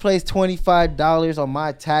misplace $25 on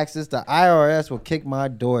my taxes, the IRS will kick my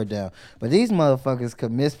door down. But these motherfuckers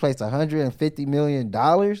could misplace $150 million,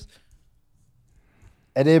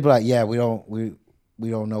 and they'd be like, "Yeah, we don't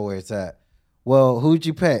know where it's at." Well, who'd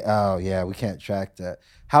you pay? Oh, yeah, we can't track that.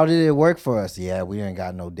 How did it work for us? Yeah, we ain't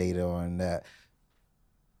got no data on that.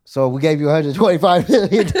 So we gave you $125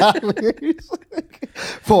 million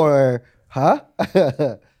for,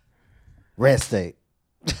 red state.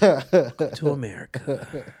 To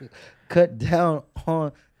America. Cut down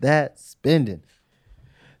on that spending.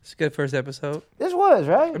 It's a good first episode. This was,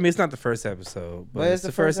 right? I mean, it's not the first episode, but it's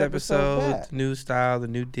the first episode. The new style, the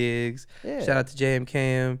new digs. Yeah. Shout out to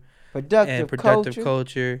JMCam. Productive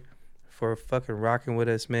culture for fucking rocking with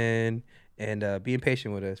us, man, and being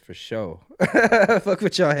patient with us for sure. Fuck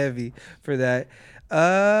with y'all heavy for that.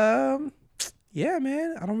 Yeah,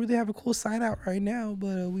 man. I don't really have a cool sign out right now,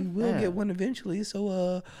 but we will get one eventually.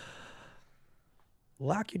 So,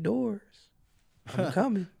 lock your doors. I'm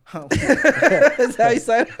coming. That's how you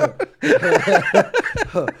sign out.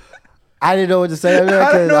 I didn't know what to say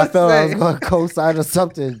because I thought I was going to co-sign or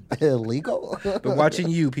something illegal. But watching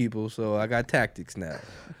you people, so I got tactics now.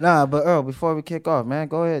 Nah, but Earl, before we kick off, man,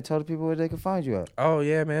 go ahead. Tell the people where they can find you at. Oh,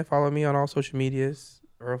 yeah, man. Follow me on all social medias.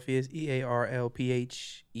 Earlpheus, EARLPHEUS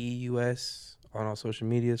on all social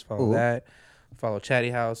medias. Follow that. Follow Chatty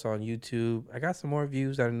House on YouTube. I got some more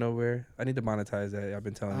views out of nowhere. I need to monetize that. I've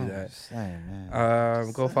been telling you that.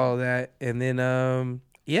 Man. Go follow that. And then,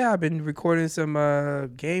 I've been recording some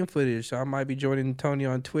game footage. So I might be joining Tony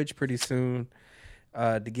on Twitch pretty soon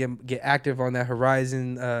to get active on that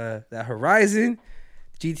Horizon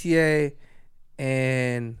GTA,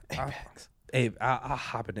 and Apex. I'll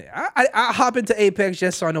hop in there. I hop into Apex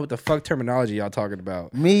just so I know what the fuck terminology y'all talking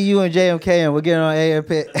about. Me, you, and JMK, and we're getting on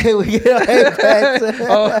Apex. We get on Apex.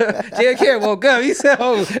 JMK woke up. He said,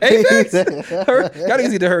 "Oh, Apex." Gotta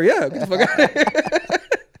easy to hurry up. Get the fuck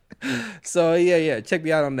out. So yeah. Check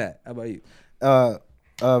me out on that. How about you?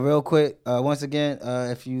 Real quick, once again,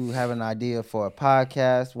 if you have an idea for a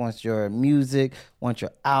podcast, want your music, want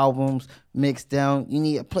your albums mixed down, you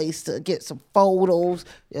need a place to get some photos.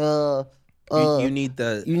 You need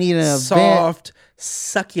an soft,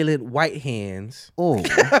 succulent white hands. Oh,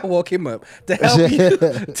 woke him up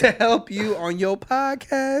to help you on your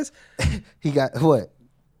podcast. He got what?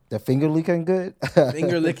 The finger licking good.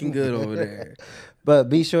 Finger licking good over there. But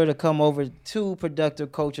be sure to come over to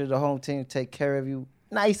Productive Culture, the home team, take care of you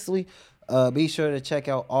nicely. Be sure to check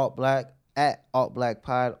out Alt Black at Alt Black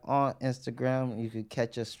Pod on Instagram. You can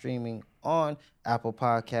catch us streaming on Apple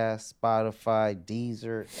Podcasts, Spotify,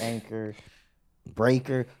 Deezer, Anchor,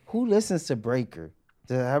 Breaker. Who listens to Breaker?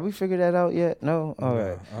 Have we figured that out yet? No? All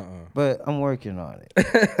right. But I'm working on it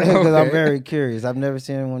because I'm very curious. I've never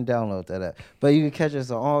seen anyone download that app. But you can catch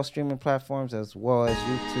us on all streaming platforms as well as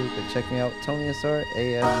YouTube. And check me out, Tony Asar,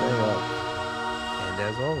 ASAR. And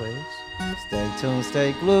as always, stay tuned,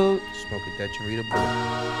 stay glued. Smoke it that Chorita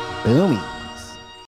boy. Boomy.